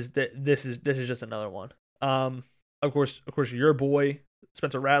 This is just another one. Of course, your boy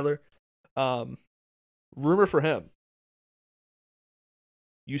Spencer Rattler. Rumor for him.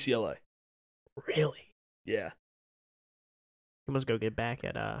 UCLA. Really? Yeah. He must go get back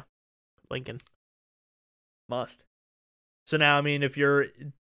at Lincoln. Must. So now, I mean, if you're,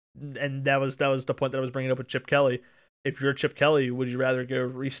 and that was the point that I was bringing up with Chip Kelly. If you're Chip Kelly, would you rather go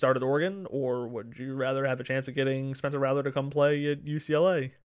restart at Oregon, or would you rather have a chance of getting Spencer Rattler to come play at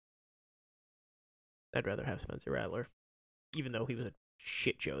UCLA? I'd rather have Spencer Rattler, even though he was a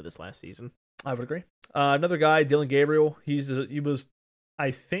shit show this last season. I would agree. Another guy, Dylan Gabriel. I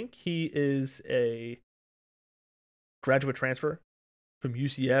think he is a graduate transfer from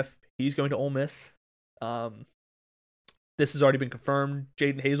UCF. He's going to Ole Miss. This has already been confirmed.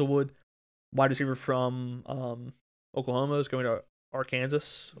 Jaden Hazelwood, wide receiver from Oklahoma, is going to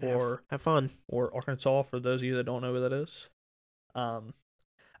Arkansas or have fun, or Arkansas for those of you that don't know who that is. I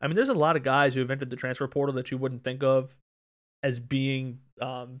mean, there's a lot of guys who have entered the transfer portal that you wouldn't think of as being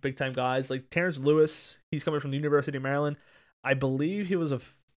big time guys. Like Terrence Lewis, he's coming from the University of Maryland. I believe he was a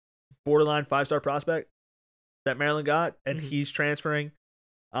borderline 5-star prospect that Maryland got, and he's transferring.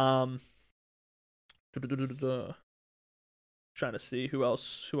 Trying to see who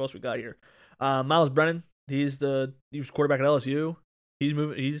else we got here. Miles Brennan, he was quarterback at LSU.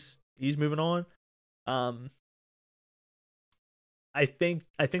 He's moving on. I think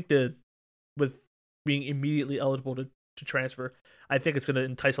that with being immediately eligible to transfer, I think it's going to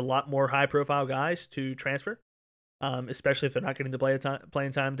entice a lot more high profile guys to transfer. Especially if they're not getting the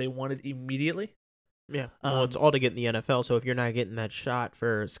playing time they wanted immediately. Yeah. Well, it's all to get in the NFL, so if you're not getting that shot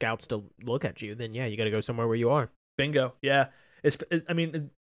for scouts to look at you, then yeah, you got to go somewhere where you are. Bingo. Yeah.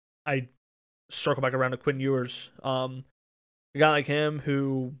 I circle back around to Quinn Ewers. A guy like him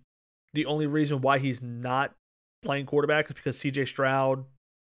who the only reason why he's not playing quarterback is because CJ Stroud,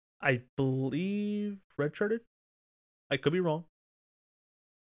 I believe, redshirted. I could be wrong.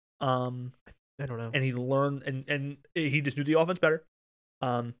 I don't know. And he learned, and he just knew the offense better.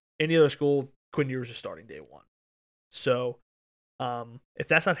 Any other school, Quinn Ewers is starting day one. So, if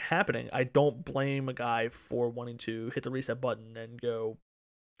that's not happening, I don't blame a guy for wanting to hit the reset button and go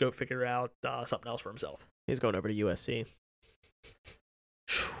figure out something else for himself. He's going over to USC.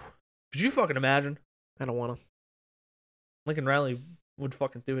 Could you fucking imagine? I don't want to. Lincoln Riley would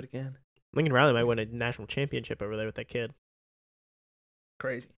fucking do it again. Lincoln Riley might win a national championship over there with that kid.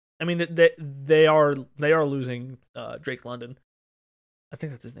 Crazy. I mean, they are losing Drake London. I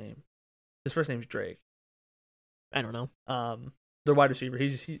think that's his name. His first name's Drake. I don't know. Their wide receiver.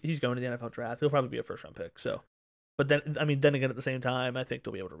 He's going to the NFL draft. He'll probably be a first round pick. So, but then again, at the same time, I think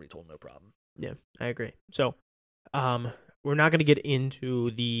they'll be able to retool no problem. Yeah, I agree. So, we're not going to get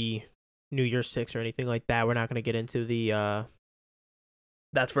into the New Year's Six or anything like that. We're not going to get into the.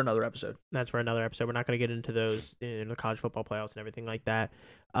 That's for another episode. We're not going to get into those in the college football playoffs and everything like that.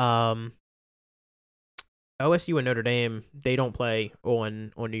 OSU and Notre Dame, they don't play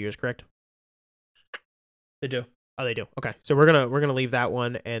on New Year's, correct? They do. Oh, they do. Okay, so we're gonna leave that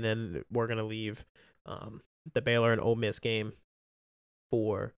one, and then we're gonna leave the Baylor and Ole Miss game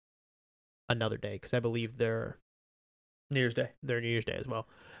for another day because I believe they're New Year's Day. They're New Year's Day as well.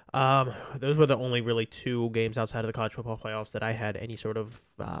 Those were the only really two games outside of the college football playoffs that I had any sort of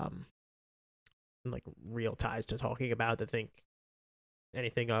like real ties to talking about to think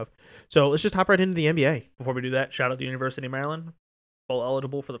anything of. So let's just hop right into the NBA. Before we do that, shout out to the University of Maryland. Bowl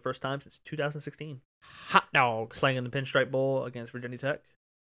eligible for the first time since 2016. Hot dogs. Playing in the Pinstripe Bowl against Virginia Tech.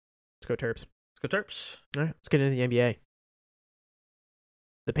 Let's go Terps. Let's go Terps. All right, let's get into the NBA.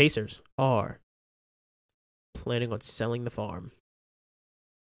 The Pacers are planning on selling the farm.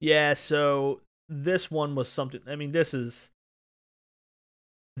 Yeah, so this one was something. I mean, this has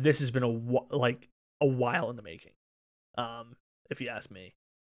been a while in the making. If you ask me.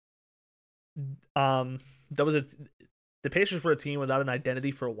 The Pacers were a team without an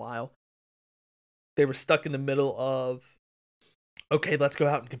identity for a while. They were stuck in the middle of, okay, let's go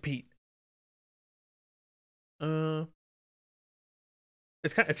out and compete.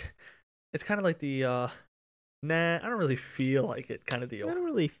 It's kind of like the nah, I don't really feel like it kind of deal. I don't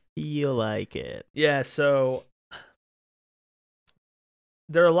really feel like it. Yeah, so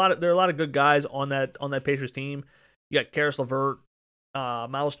there are a lot of good guys on that Pacers team. You got Karis LeVert,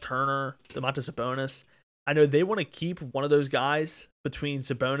 Miles Turner, Domantas Sabonis. I know they want to keep one of those guys between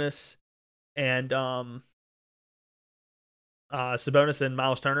Sabonis and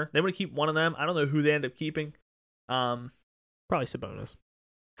Miles Turner. They want to keep one of them. I don't know who they end up keeping. Probably Sabonis.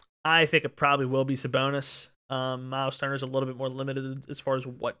 I think it probably will be Sabonis. Miles Turner's a little bit more limited as far as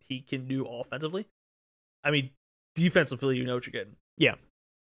what he can do offensively. I mean, defensively, you know what you're getting. Yeah.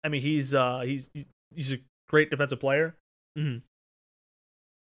 I mean, he's a great defensive player. Mm-hmm.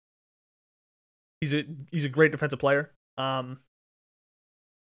 He's a great defensive player.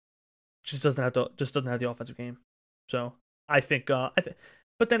 Just doesn't have the offensive game. So I think.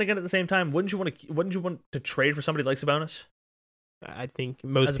 But then again, at the same time, wouldn't you want to trade for somebody like Sabonis? I think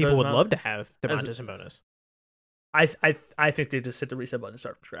most people would love to have Domantas Sabonis. I think they just hit the reset button and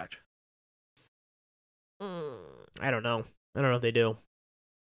start from scratch. I don't know. I don't know if they do.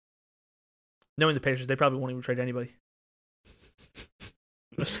 Knowing the Pacers, they probably won't even trade anybody.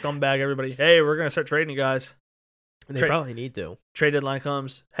 Just scumbag everybody. Hey, we're gonna start trading you guys. They probably need to. Trade deadline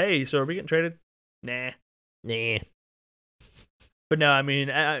comes. Hey, so are we getting traded? Nah. But no, I mean,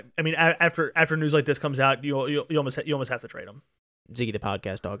 after news like this comes out, you almost have to trade them. Ziggy the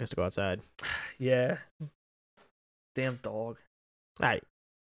podcast dog has to go outside. Yeah. Damn dog. All right.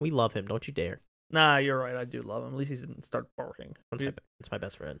 We love him. Don't you dare. Nah, you're right. I do love him. At least he didn't start barking. It's my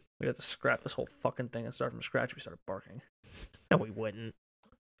best friend. We had to scrap this whole fucking thing and start from scratch. We started barking. No, we wouldn't.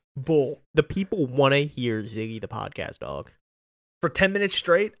 Bull. The people want to hear Ziggy the podcast dog. For 10 minutes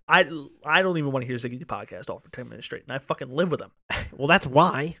straight? I don't even want to hear Ziggy the podcast dog for 10 minutes straight. And I fucking live with him. Well, that's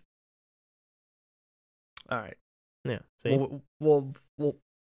why. All right. Yeah. See?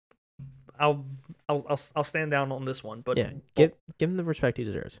 I'll stand down on this one, but yeah, give him the respect he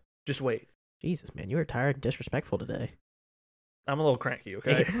deserves. Just wait. Jesus, man, you were tired and disrespectful today. I'm a little cranky,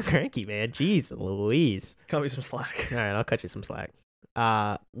 okay? I'm cranky, man. Jeez Louise. Cut me some slack. All right, I'll cut you some slack.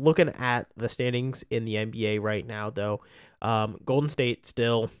 Looking at the standings in the NBA right now, though, Golden State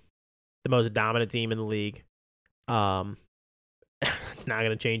still the most dominant team in the league. It's not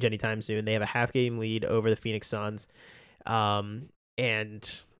going to change anytime soon. They have a half-game lead over the Phoenix Suns, and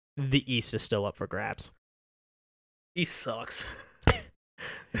the East is still up for grabs. East sucks.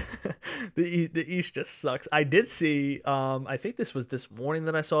 The East just sucks. I did see. I think this was this morning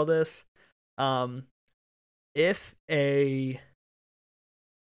that I saw this. If a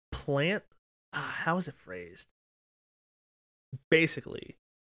plant, how is it phrased? Basically,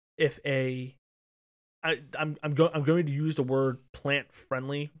 if I'm going to use the word plant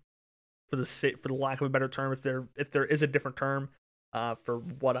friendly for the lack of a better term. If there is a different term for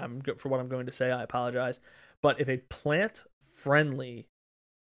what I'm going to say, I apologize. But if a plant friendly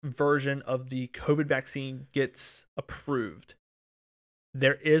version of the COVID vaccine gets approved,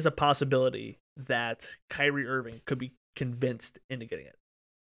 there is a possibility that Kyrie Irving could be convinced into getting it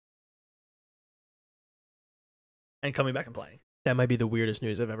and coming back and playing. That might be the weirdest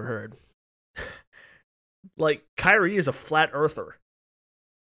news I've ever heard. Like, Kyrie is a flat earther.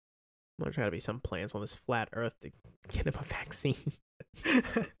 There's got to be some plans on this flat earth to get him a vaccine.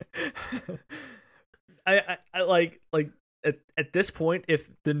 I like at this point, if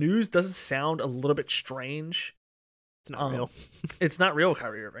the news doesn't sound a little bit strange, it's not real. It's not real,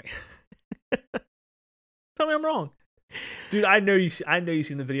 Kyrie Irving. Tell me I'm wrong, dude. I know you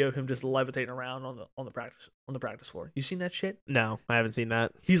seen the video of him just levitating around on the practice floor. You seen that shit? No, I haven't seen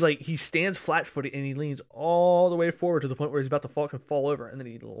that. He stands flat footed and he leans all the way forward to the point where he's about to fall over, and then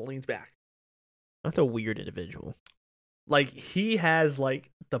he leans back. That's a weird individual. Like, he has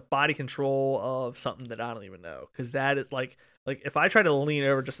like the body control of something that I don't even know, because that is like if I try to lean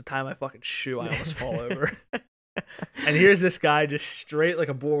over just to tie my fucking shoe, I almost fall over. And here's this guy just straight like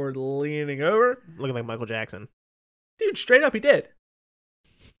a board leaning over, looking like Michael Jackson. Dude, straight up, he did.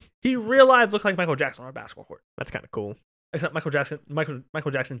 He real life looked like Michael Jackson on a basketball court. That's kind of cool. Except Michael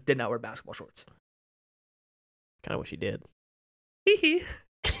Jackson did not wear basketball shorts. Kind of wish he did. Hee hee.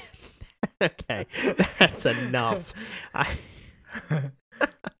 Okay, that's enough.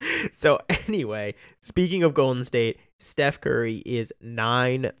 So anyway, speaking of Golden State, Steph Curry is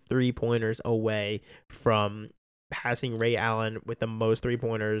 9 3-pointers away from passing Ray Allen with the most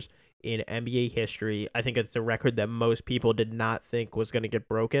 3-pointers in NBA history. I think it's a record that most people did not think was going to get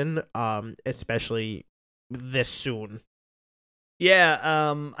broken, especially this soon. Yeah,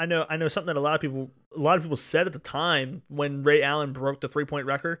 I know something that a lot of people said at the time when Ray Allen broke the 3-point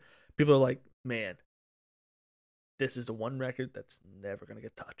record. People are like, man, this is the one record that's never going to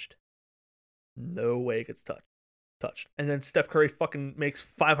get touched. No way it gets touched. And then Steph Curry fucking makes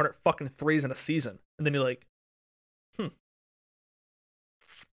 500 fucking threes in a season. And then you're like, there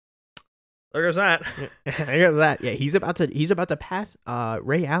goes that. There goes that. Yeah, he's about to pass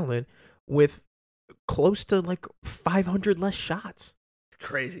Ray Allen with close to like 500 less shots. It's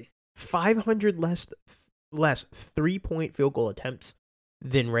crazy. 500 less 3-point field goal attempts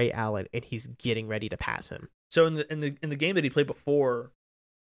than Ray Allen, and he's getting ready to pass him. So in the game that he played before,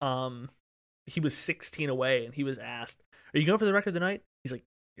 he was 16 away, and he was asked, "Are you going for the record tonight?" He's like,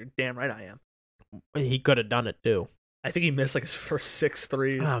 "You're damn right I am." He could have done it too. I think he missed like his first 6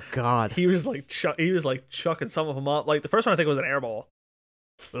 threes. Oh God, He was like chucking some of them up. Like the first one I think was an air ball,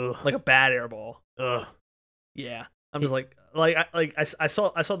 ugh, like a bad air ball. ugh. Yeah, I'm just I saw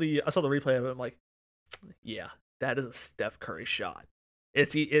the replay of it. I'm like, yeah, that is a Steph Curry shot.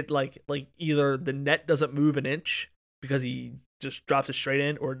 It like either the net doesn't move an inch because he just drops it straight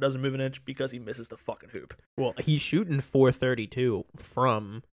in, or it doesn't move an inch because he misses the fucking hoop. Well, he's shooting 432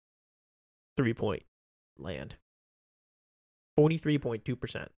 from 3-point land.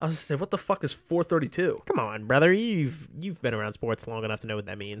 43.2%. I was just saying, what the fuck is 432? Come on, brother. You've been around sports long enough to know what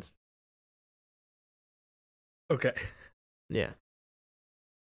that means. Okay. Yeah.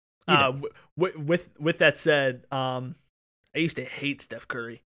 With that said, I used to hate Steph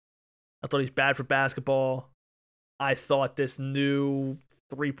Curry. I thought he's bad for basketball. I thought this new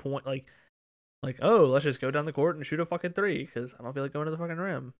 3-point oh, let's just go down the court and shoot a fucking 3 because I don't feel like going to the fucking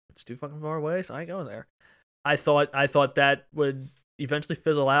rim. It's too fucking far away, so I ain't going there. I thought that would eventually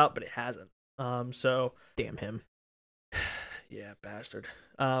fizzle out, but it hasn't. So damn him. Yeah, bastard.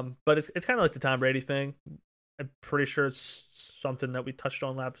 But it's kind of like the Tom Brady thing. I'm pretty sure it's something that we touched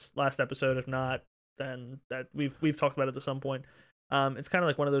on last episode. If not, then that we've talked about it at some point. It's kind of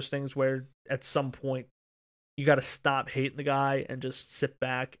like one of those things where at some point you got to stop hating the guy and just sit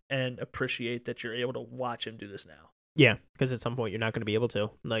back and appreciate that you're able to watch him do this now. Yeah, because at some point you're not going to be able to.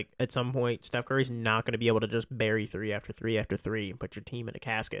 Like at some point, Steph Curry's not going to be able to just bury 3 after 3 after 3 and put your team in a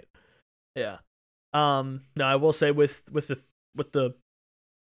casket. Yeah. No, I will say with the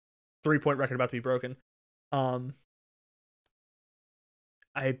 3-point record about to be broken,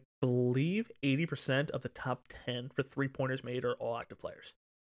 I believe 80% of the top 10 for 3-pointers made are all active players.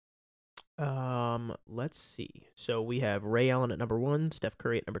 Let's see. So we have Ray Allen at number 1, Steph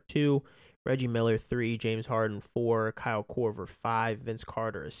Curry at number 2, Reggie Miller 3, James Harden 4, Kyle Korver 5, Vince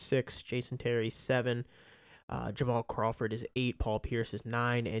Carter is 6, Jason Terry 7, Jamal Crawford is 8, Paul Pierce is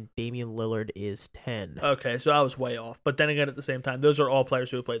 9, and Damian Lillard is 10. Okay, so I was way off. But then again, at the same time, those are all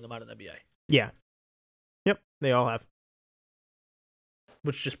players who have played in the modern NBA. Yeah. Yep, they all have.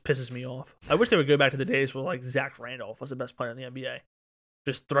 Which just pisses me off. I wish they would go back to the days where like Zach Randolph was the best player in the NBA.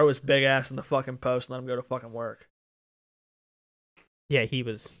 Just throw his big ass in the fucking post and let him go to fucking work. Yeah, he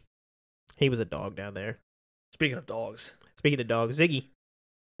was a dog down there. Speaking of dogs, ZIggy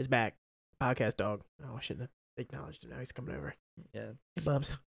is back. Podcast dog. Oh, I shouldn't have acknowledged it. Now he's coming over. yeah, Hey,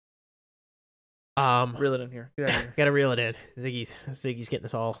 Bubs. reel it in here. Get out of here. Gotta reel it in. Ziggy's getting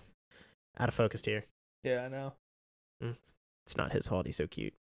us all out of focus here. Yeah, I know. It's not his fault. He's so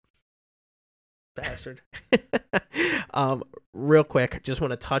cute. Bastard. Real quick, just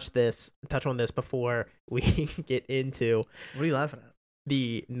want to touch on this before we get into What are you laughing at?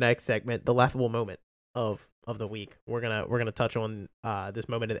 the next segment, the laughable moment of the week. We're gonna touch on this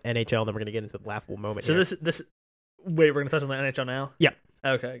moment in the NHL, and then we're gonna get into the laughable moment. So here. this wait, we're gonna touch on the NHL now? Yep.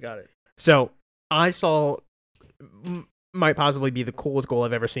 Okay, got it. So I saw might possibly be the coolest goal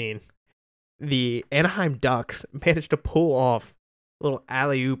I've ever seen. The Anaheim Ducks managed to pull off a little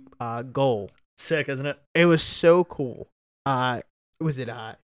alley-oop goal. Sick, isn't it? It was so cool.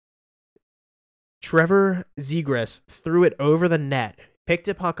 Trevor Zegras threw it over the net, picked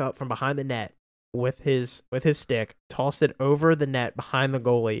a puck up from behind the net with his stick, tossed it over the net behind the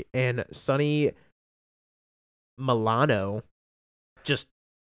goalie, and Sonny Milano just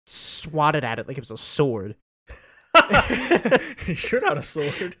swatted at it like it was a sword. You're not a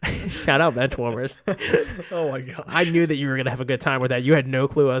sword. Shout out Benchwarmers. Oh my gosh. I knew that you were gonna have a good time with that. You had no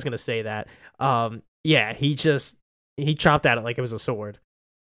clue I was gonna say that. Yeah, he chopped at it like it was a sword.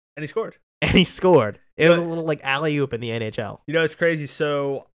 And he scored. And he scored. It was a little like alley-oop in the NHL. You know, it's crazy.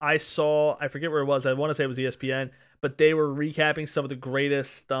 So I forget where it was. I want to say it was ESPN, but they were recapping some of the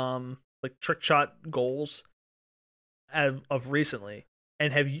greatest like trick shot goals of recently.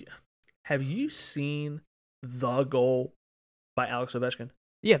 And have you seen the goal by Alex Ovechkin?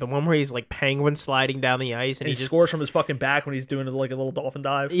 Yeah, the one where he's like penguin sliding down the ice, and he scores from his fucking back when he's doing like a little dolphin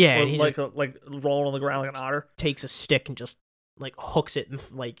dive. Yeah, or and he like rolling on the ground like an otter. Takes a stick and just like hooks it and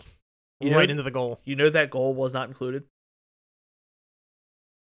like right into the goal. You know that goal was not included.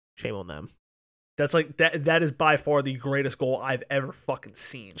 Shame on them. That's like that is by far the greatest goal I've ever fucking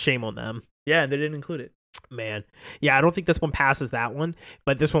seen. Shame on them. Yeah, and they didn't include it. Man. Yeah, I don't think this one passes that one,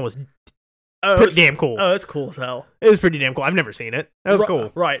 but this one was pretty damn cool. Oh, it's cool as hell. It was pretty damn cool. I've never seen it. That was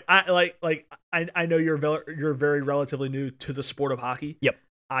cool. Right. I know you're very relatively new to the sport of hockey. Yep.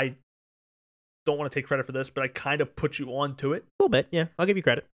 I don't want to take credit for this, but I kind of put you on to it. A little bit, yeah. I'll give you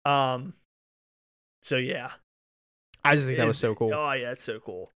credit. So yeah. I just think that was so cool. Oh yeah, it's so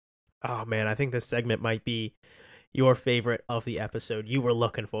cool. Oh man, I think this segment might be your favorite of the episode. You were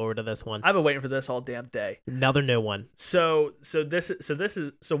looking forward to this one. I've been waiting for this all damn day. Another new one. So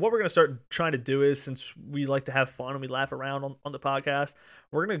what we're gonna start trying to do is, since we like to have fun and we laugh around on the podcast,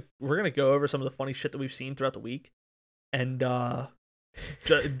 we're gonna go over some of the funny shit that we've seen throughout the week, and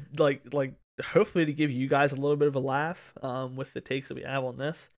like hopefully to give you guys a little bit of a laugh with the takes that we have on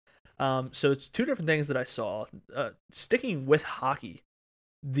this. So it's two different things that I saw. Sticking with hockey.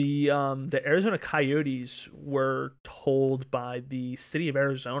 The Arizona Coyotes were told by the city of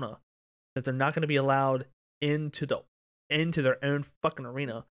Arizona that they're not going to be allowed into their own fucking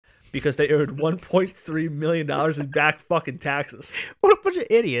arena because they owed $1.3 million in back fucking taxes. What a bunch of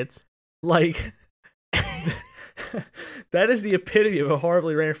idiots! Like, that is the epitome of a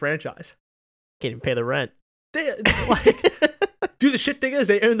horribly ran franchise. Can't even pay the rent. They dude, the shit thing is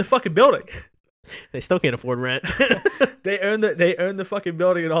they own the fucking building. They still can't afford rent. They own the fucking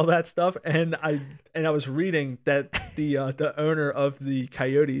building and all that stuff. And I was reading that the owner of the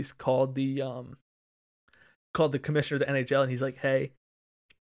Coyotes called the commissioner of the NHL, and he's like, "Hey,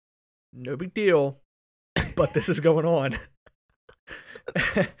 no big deal, but this is going on."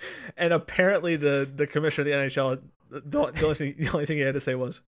 And apparently the commissioner of the NHL, the only thing he had to say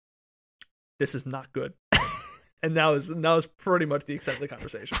was, "This is not good." And that was pretty much the extent of the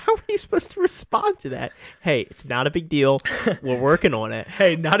conversation. How are you supposed to respond to that? Hey, it's not a big deal. We're working on it.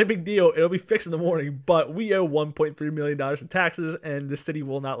 Hey, not a big deal. It'll be fixed in the morning, but we owe $1.3 million in taxes, and the city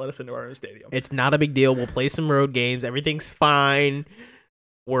will not let us into our own stadium. It's not a big deal. We'll play some road games. Everything's fine.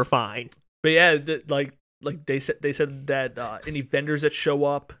 We're fine. But yeah, like they said that any vendors that show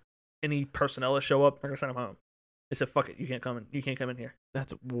up, any personnel that show up, they're gonna send them home. They said, "Fuck it, you can't come in here."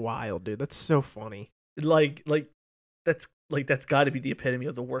 That's wild, dude. That's so funny. That's got to be the epitome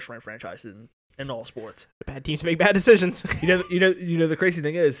of the worst ran franchise in all sports. Bad teams make bad decisions. You know the crazy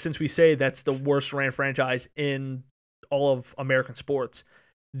thing is, since we say that's the worst ran franchise in all of American sports,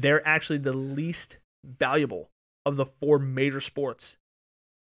 they're actually the least valuable of the four major sports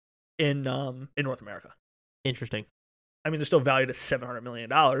in North America. Interesting. I mean, they're still valued at $700 million,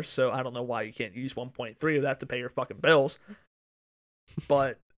 so I don't know why you can't use 1.3 of that to pay your fucking bills.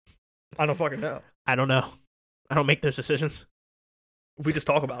 But I don't fucking know. I don't know. I don't make those decisions. We just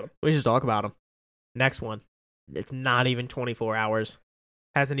talk about them. Next one. It's not even 24 hours.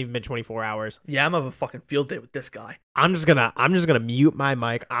 Hasn't even been 24 hours. Yeah, I'm having a fucking field day with this guy. I'm just gonna mute my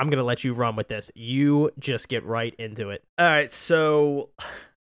mic. I'm gonna let you run with this. You just get right into it. All right, so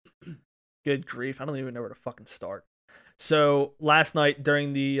good grief, I don't even know where to fucking start. So last night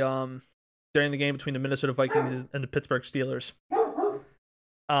during the game between the Minnesota Vikings and the Pittsburgh Steelers,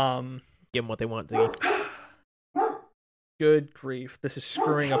 give them what they want, ZIggy. Good grief, this is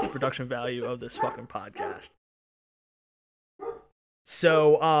screwing up the production value of this fucking podcast.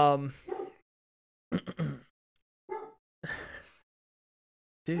 So,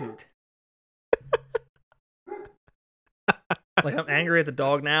 dude, like I'm angry at the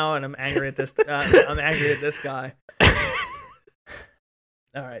dog now, and I'm angry at this. I'm angry at this guy.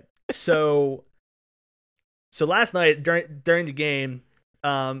 All right, so last night during the game,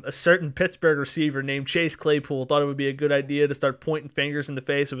 a certain Pittsburgh receiver named Chase Claypool thought it would be a good idea to start pointing fingers in the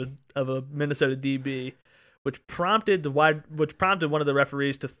face of a Minnesota DB, which prompted one of the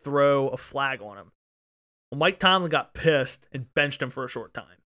referees to throw a flag on him. Well, Mike Tomlin got pissed and benched him for a short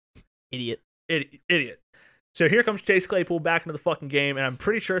time. Idiot. So here comes Chase Claypool back into the fucking game, and I'm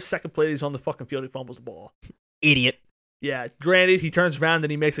pretty sure second play he's on the fucking field, he fumbles the ball. Idiot. Yeah, granted, he turns around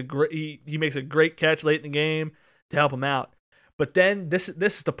and he makes a great catch late in the game to help him out. But then this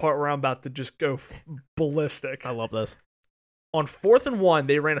is the part where I'm about to just go ballistic. I love this. On 4th and 1,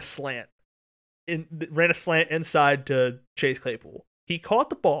 they ran a slant. Inside to Chase Claypool. He caught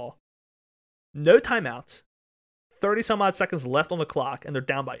the ball. No timeouts. 30 some odd seconds left on the clock, and they're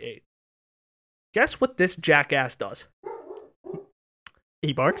down by 8. Guess what this jackass does?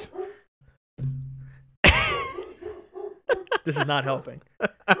 He barks. This is not helping.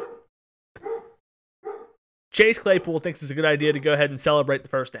 Chase Claypool thinks it's a good idea to go ahead and celebrate the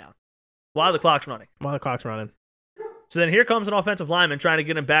first down while the clock's running. So then here comes an offensive lineman trying to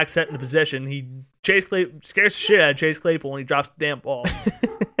get him back set into position. Scares the shit out of Chase Claypool, and he drops the damn ball.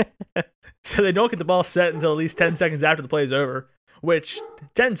 So they don't get the ball set until at least 10 seconds after the play is over, which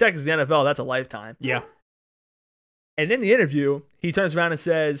 10 seconds in the NFL, that's a lifetime. Yeah. And in the interview, he turns around and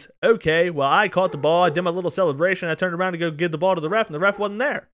says, okay, well, I caught the ball. I did my little celebration. I turned around to go give the ball to the ref, and the ref wasn't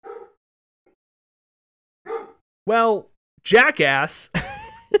there. Well, jackass,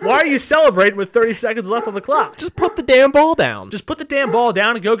 why are you celebrating with 30 seconds left on the clock? Just put the damn ball down. Just put the damn ball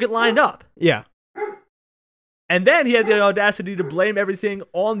down and go get lined up. Yeah. And then he had the audacity to blame everything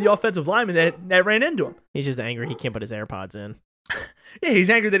on the offensive lineman that ran into him. He's just angry he can't put his AirPods in. Yeah,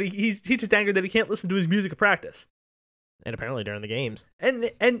 he's angry that he's just angry that he can't listen to his music at practice. And apparently during the games. And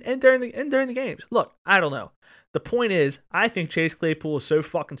during the games. Look, I don't know. The point is, I think Chase Claypool is so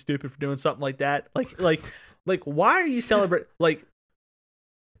fucking stupid for doing something like that. Like why are you celebrating? Like,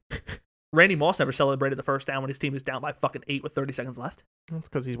 Randy Moss never celebrated the first down when his team is down by fucking 8 with 30 seconds left. That's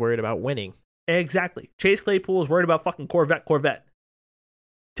because he's worried about winning. Exactly. Chase Claypool is worried about fucking Corvette.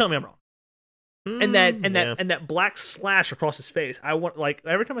 Tell me I'm wrong. And that black slash across his face. I want, like,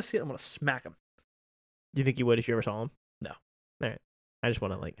 every time I see it, I'm gonna smack him. Do you think you would if you ever saw him? No. All right. I just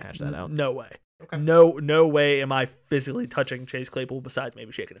want to like hash that out. No way. Okay. No way am I physically touching Chase Claypool besides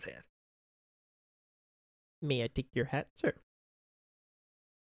maybe shaking his hand. May I take your hat, sir?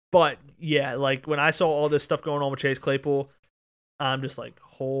 But yeah, like when I saw all this stuff going on with Chase Claypool, I'm just like,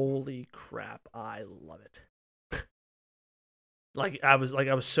 holy crap, I love it. I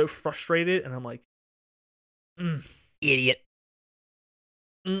was so frustrated, and I'm like, idiot.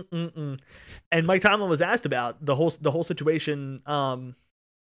 And Mike Tomlin was asked about the whole situation. I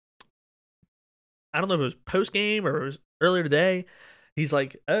don't know if it was post game or it was earlier today. He's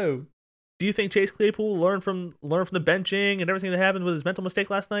like, "Oh, do you think Chase Claypool learned from the benching and everything that happened with his mental mistake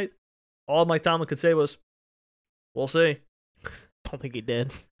last night?" All Mike Tomlin could say was, "We'll see." Don't think he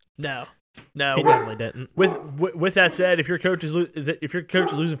did. No, he definitely didn't. With that said, if your coach is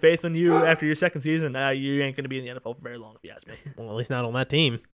losing faith in you after your second season, you ain't going to be in the NFL for very long, if you ask me. Well, at least not on that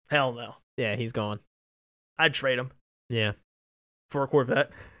team. Hell no. Yeah, he's gone. I'd trade him. Yeah. For a Corvette.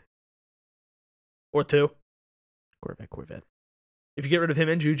 Or 2. Corvette. If you get rid of him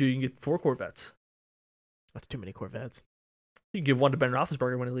and Juju, you can get 4 Corvettes. That's too many Corvettes. You can give one to Ben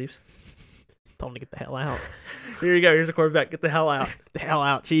Roethlisberger when he leaves. Tell him to get the hell out. Here you go. Here's a Corvette. Get the hell out. Get the hell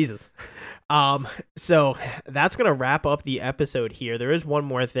out. Jesus. So that's going to wrap up the episode here. There is one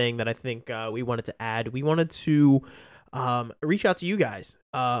more thing that I think we wanted to add. We wanted to reach out to you guys.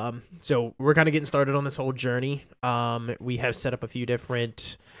 So we're kind of getting started on this whole journey. We have set up a few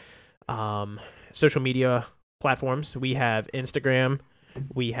different social media platforms. We have Instagram.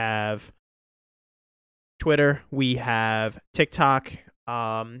 We have Twitter. We have TikTok.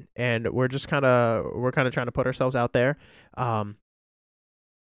 And we're kind of trying to put ourselves out there.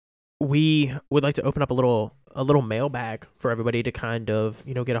 We would like to open up a little mailbag for everybody to kind of,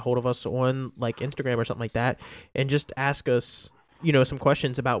 get a hold of us on like Instagram or something like that, and just ask us, some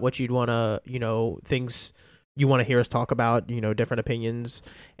questions about what you'd want to, things you want to hear us talk about, different opinions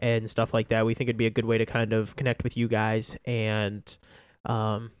and stuff like that. We think it'd be a good way to kind of connect with you guys and,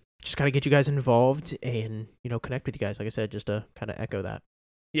 just kind of get you guys involved and, connect with you guys. Like I said, just to kind of echo that.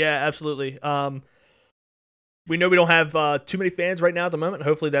 Yeah, absolutely. We know we don't have too many fans right now at the moment.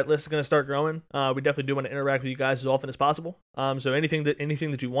 Hopefully that list is going to start growing. We definitely do want to interact with you guys as often as possible. So anything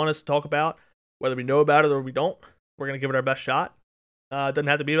that you want us to talk about, whether we know about it or we don't, we're going to give it our best shot. It doesn't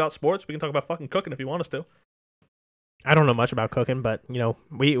have to be about sports. We can talk about fucking cooking if you want us to. I don't know much about cooking, but,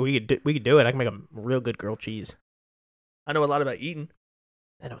 we could do it. I can make a real good grilled cheese. I know a lot about eating.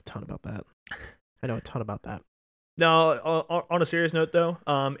 I know a ton about that. No, on a serious note though,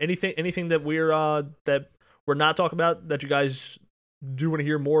 anything that we're not talking about that you guys do want to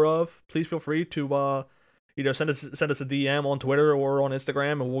hear more of, please feel free to send us a DM on Twitter or on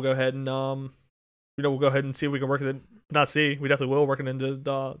Instagram, and we'll go ahead and see if we can work it. Not see, we definitely will work it into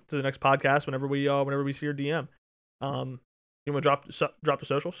to the next podcast whenever we see your DM. You want to drop the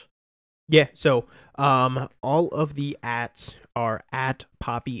socials? Yeah, so all of the ats are at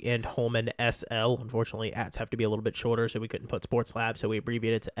Poppy and Holman SL. Unfortunately, ats have to be a little bit shorter, so we couldn't put Sports Lab, so we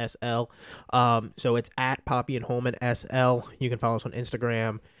abbreviated to SL. So it's at Poppy and Holman SL. You can follow us on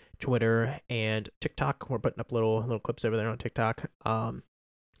Instagram, Twitter, and TikTok. We're putting up little clips over there on TikTok.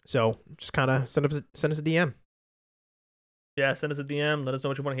 So just kind of send us a DM. Yeah, send us a DM. Let us know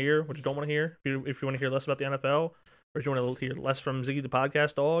what you want to hear, what you don't want to hear. If you want to hear less about the NFL, or if you want to hear less from Ziggy the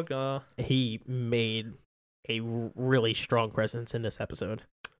podcast dog. He made a really strong presence in this episode.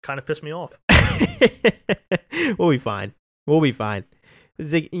 Kind of pissed me off. We'll be fine.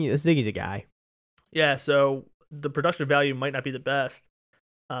 Ziggy's a guy. Yeah, so the production value might not be the best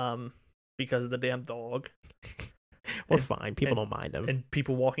because of the damn dog. We're fine. People don't mind him. And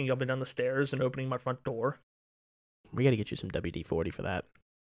people walking up and down the stairs and opening my front door. We got to get you some WD-40 for that.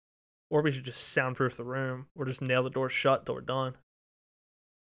 Or we should just soundproof the room, or just nail the door shut until we're done.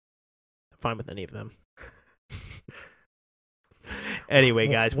 I'm fine with any of them. Anyway,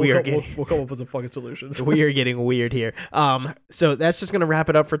 guys, we'll come up with some fucking solutions. We are getting weird here. So that's just gonna wrap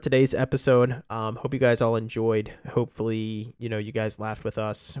it up for today's episode. Hope you guys all enjoyed. Hopefully, you guys laughed with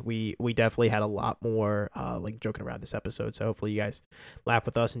us. We definitely had a lot more like joking around this episode. So hopefully you guys laugh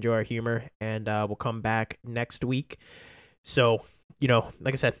with us, enjoy our humor, and we'll come back next week. So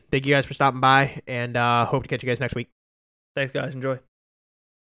like I said, thank you guys for stopping by, and hope to catch you guys next week. Thanks, guys. Enjoy.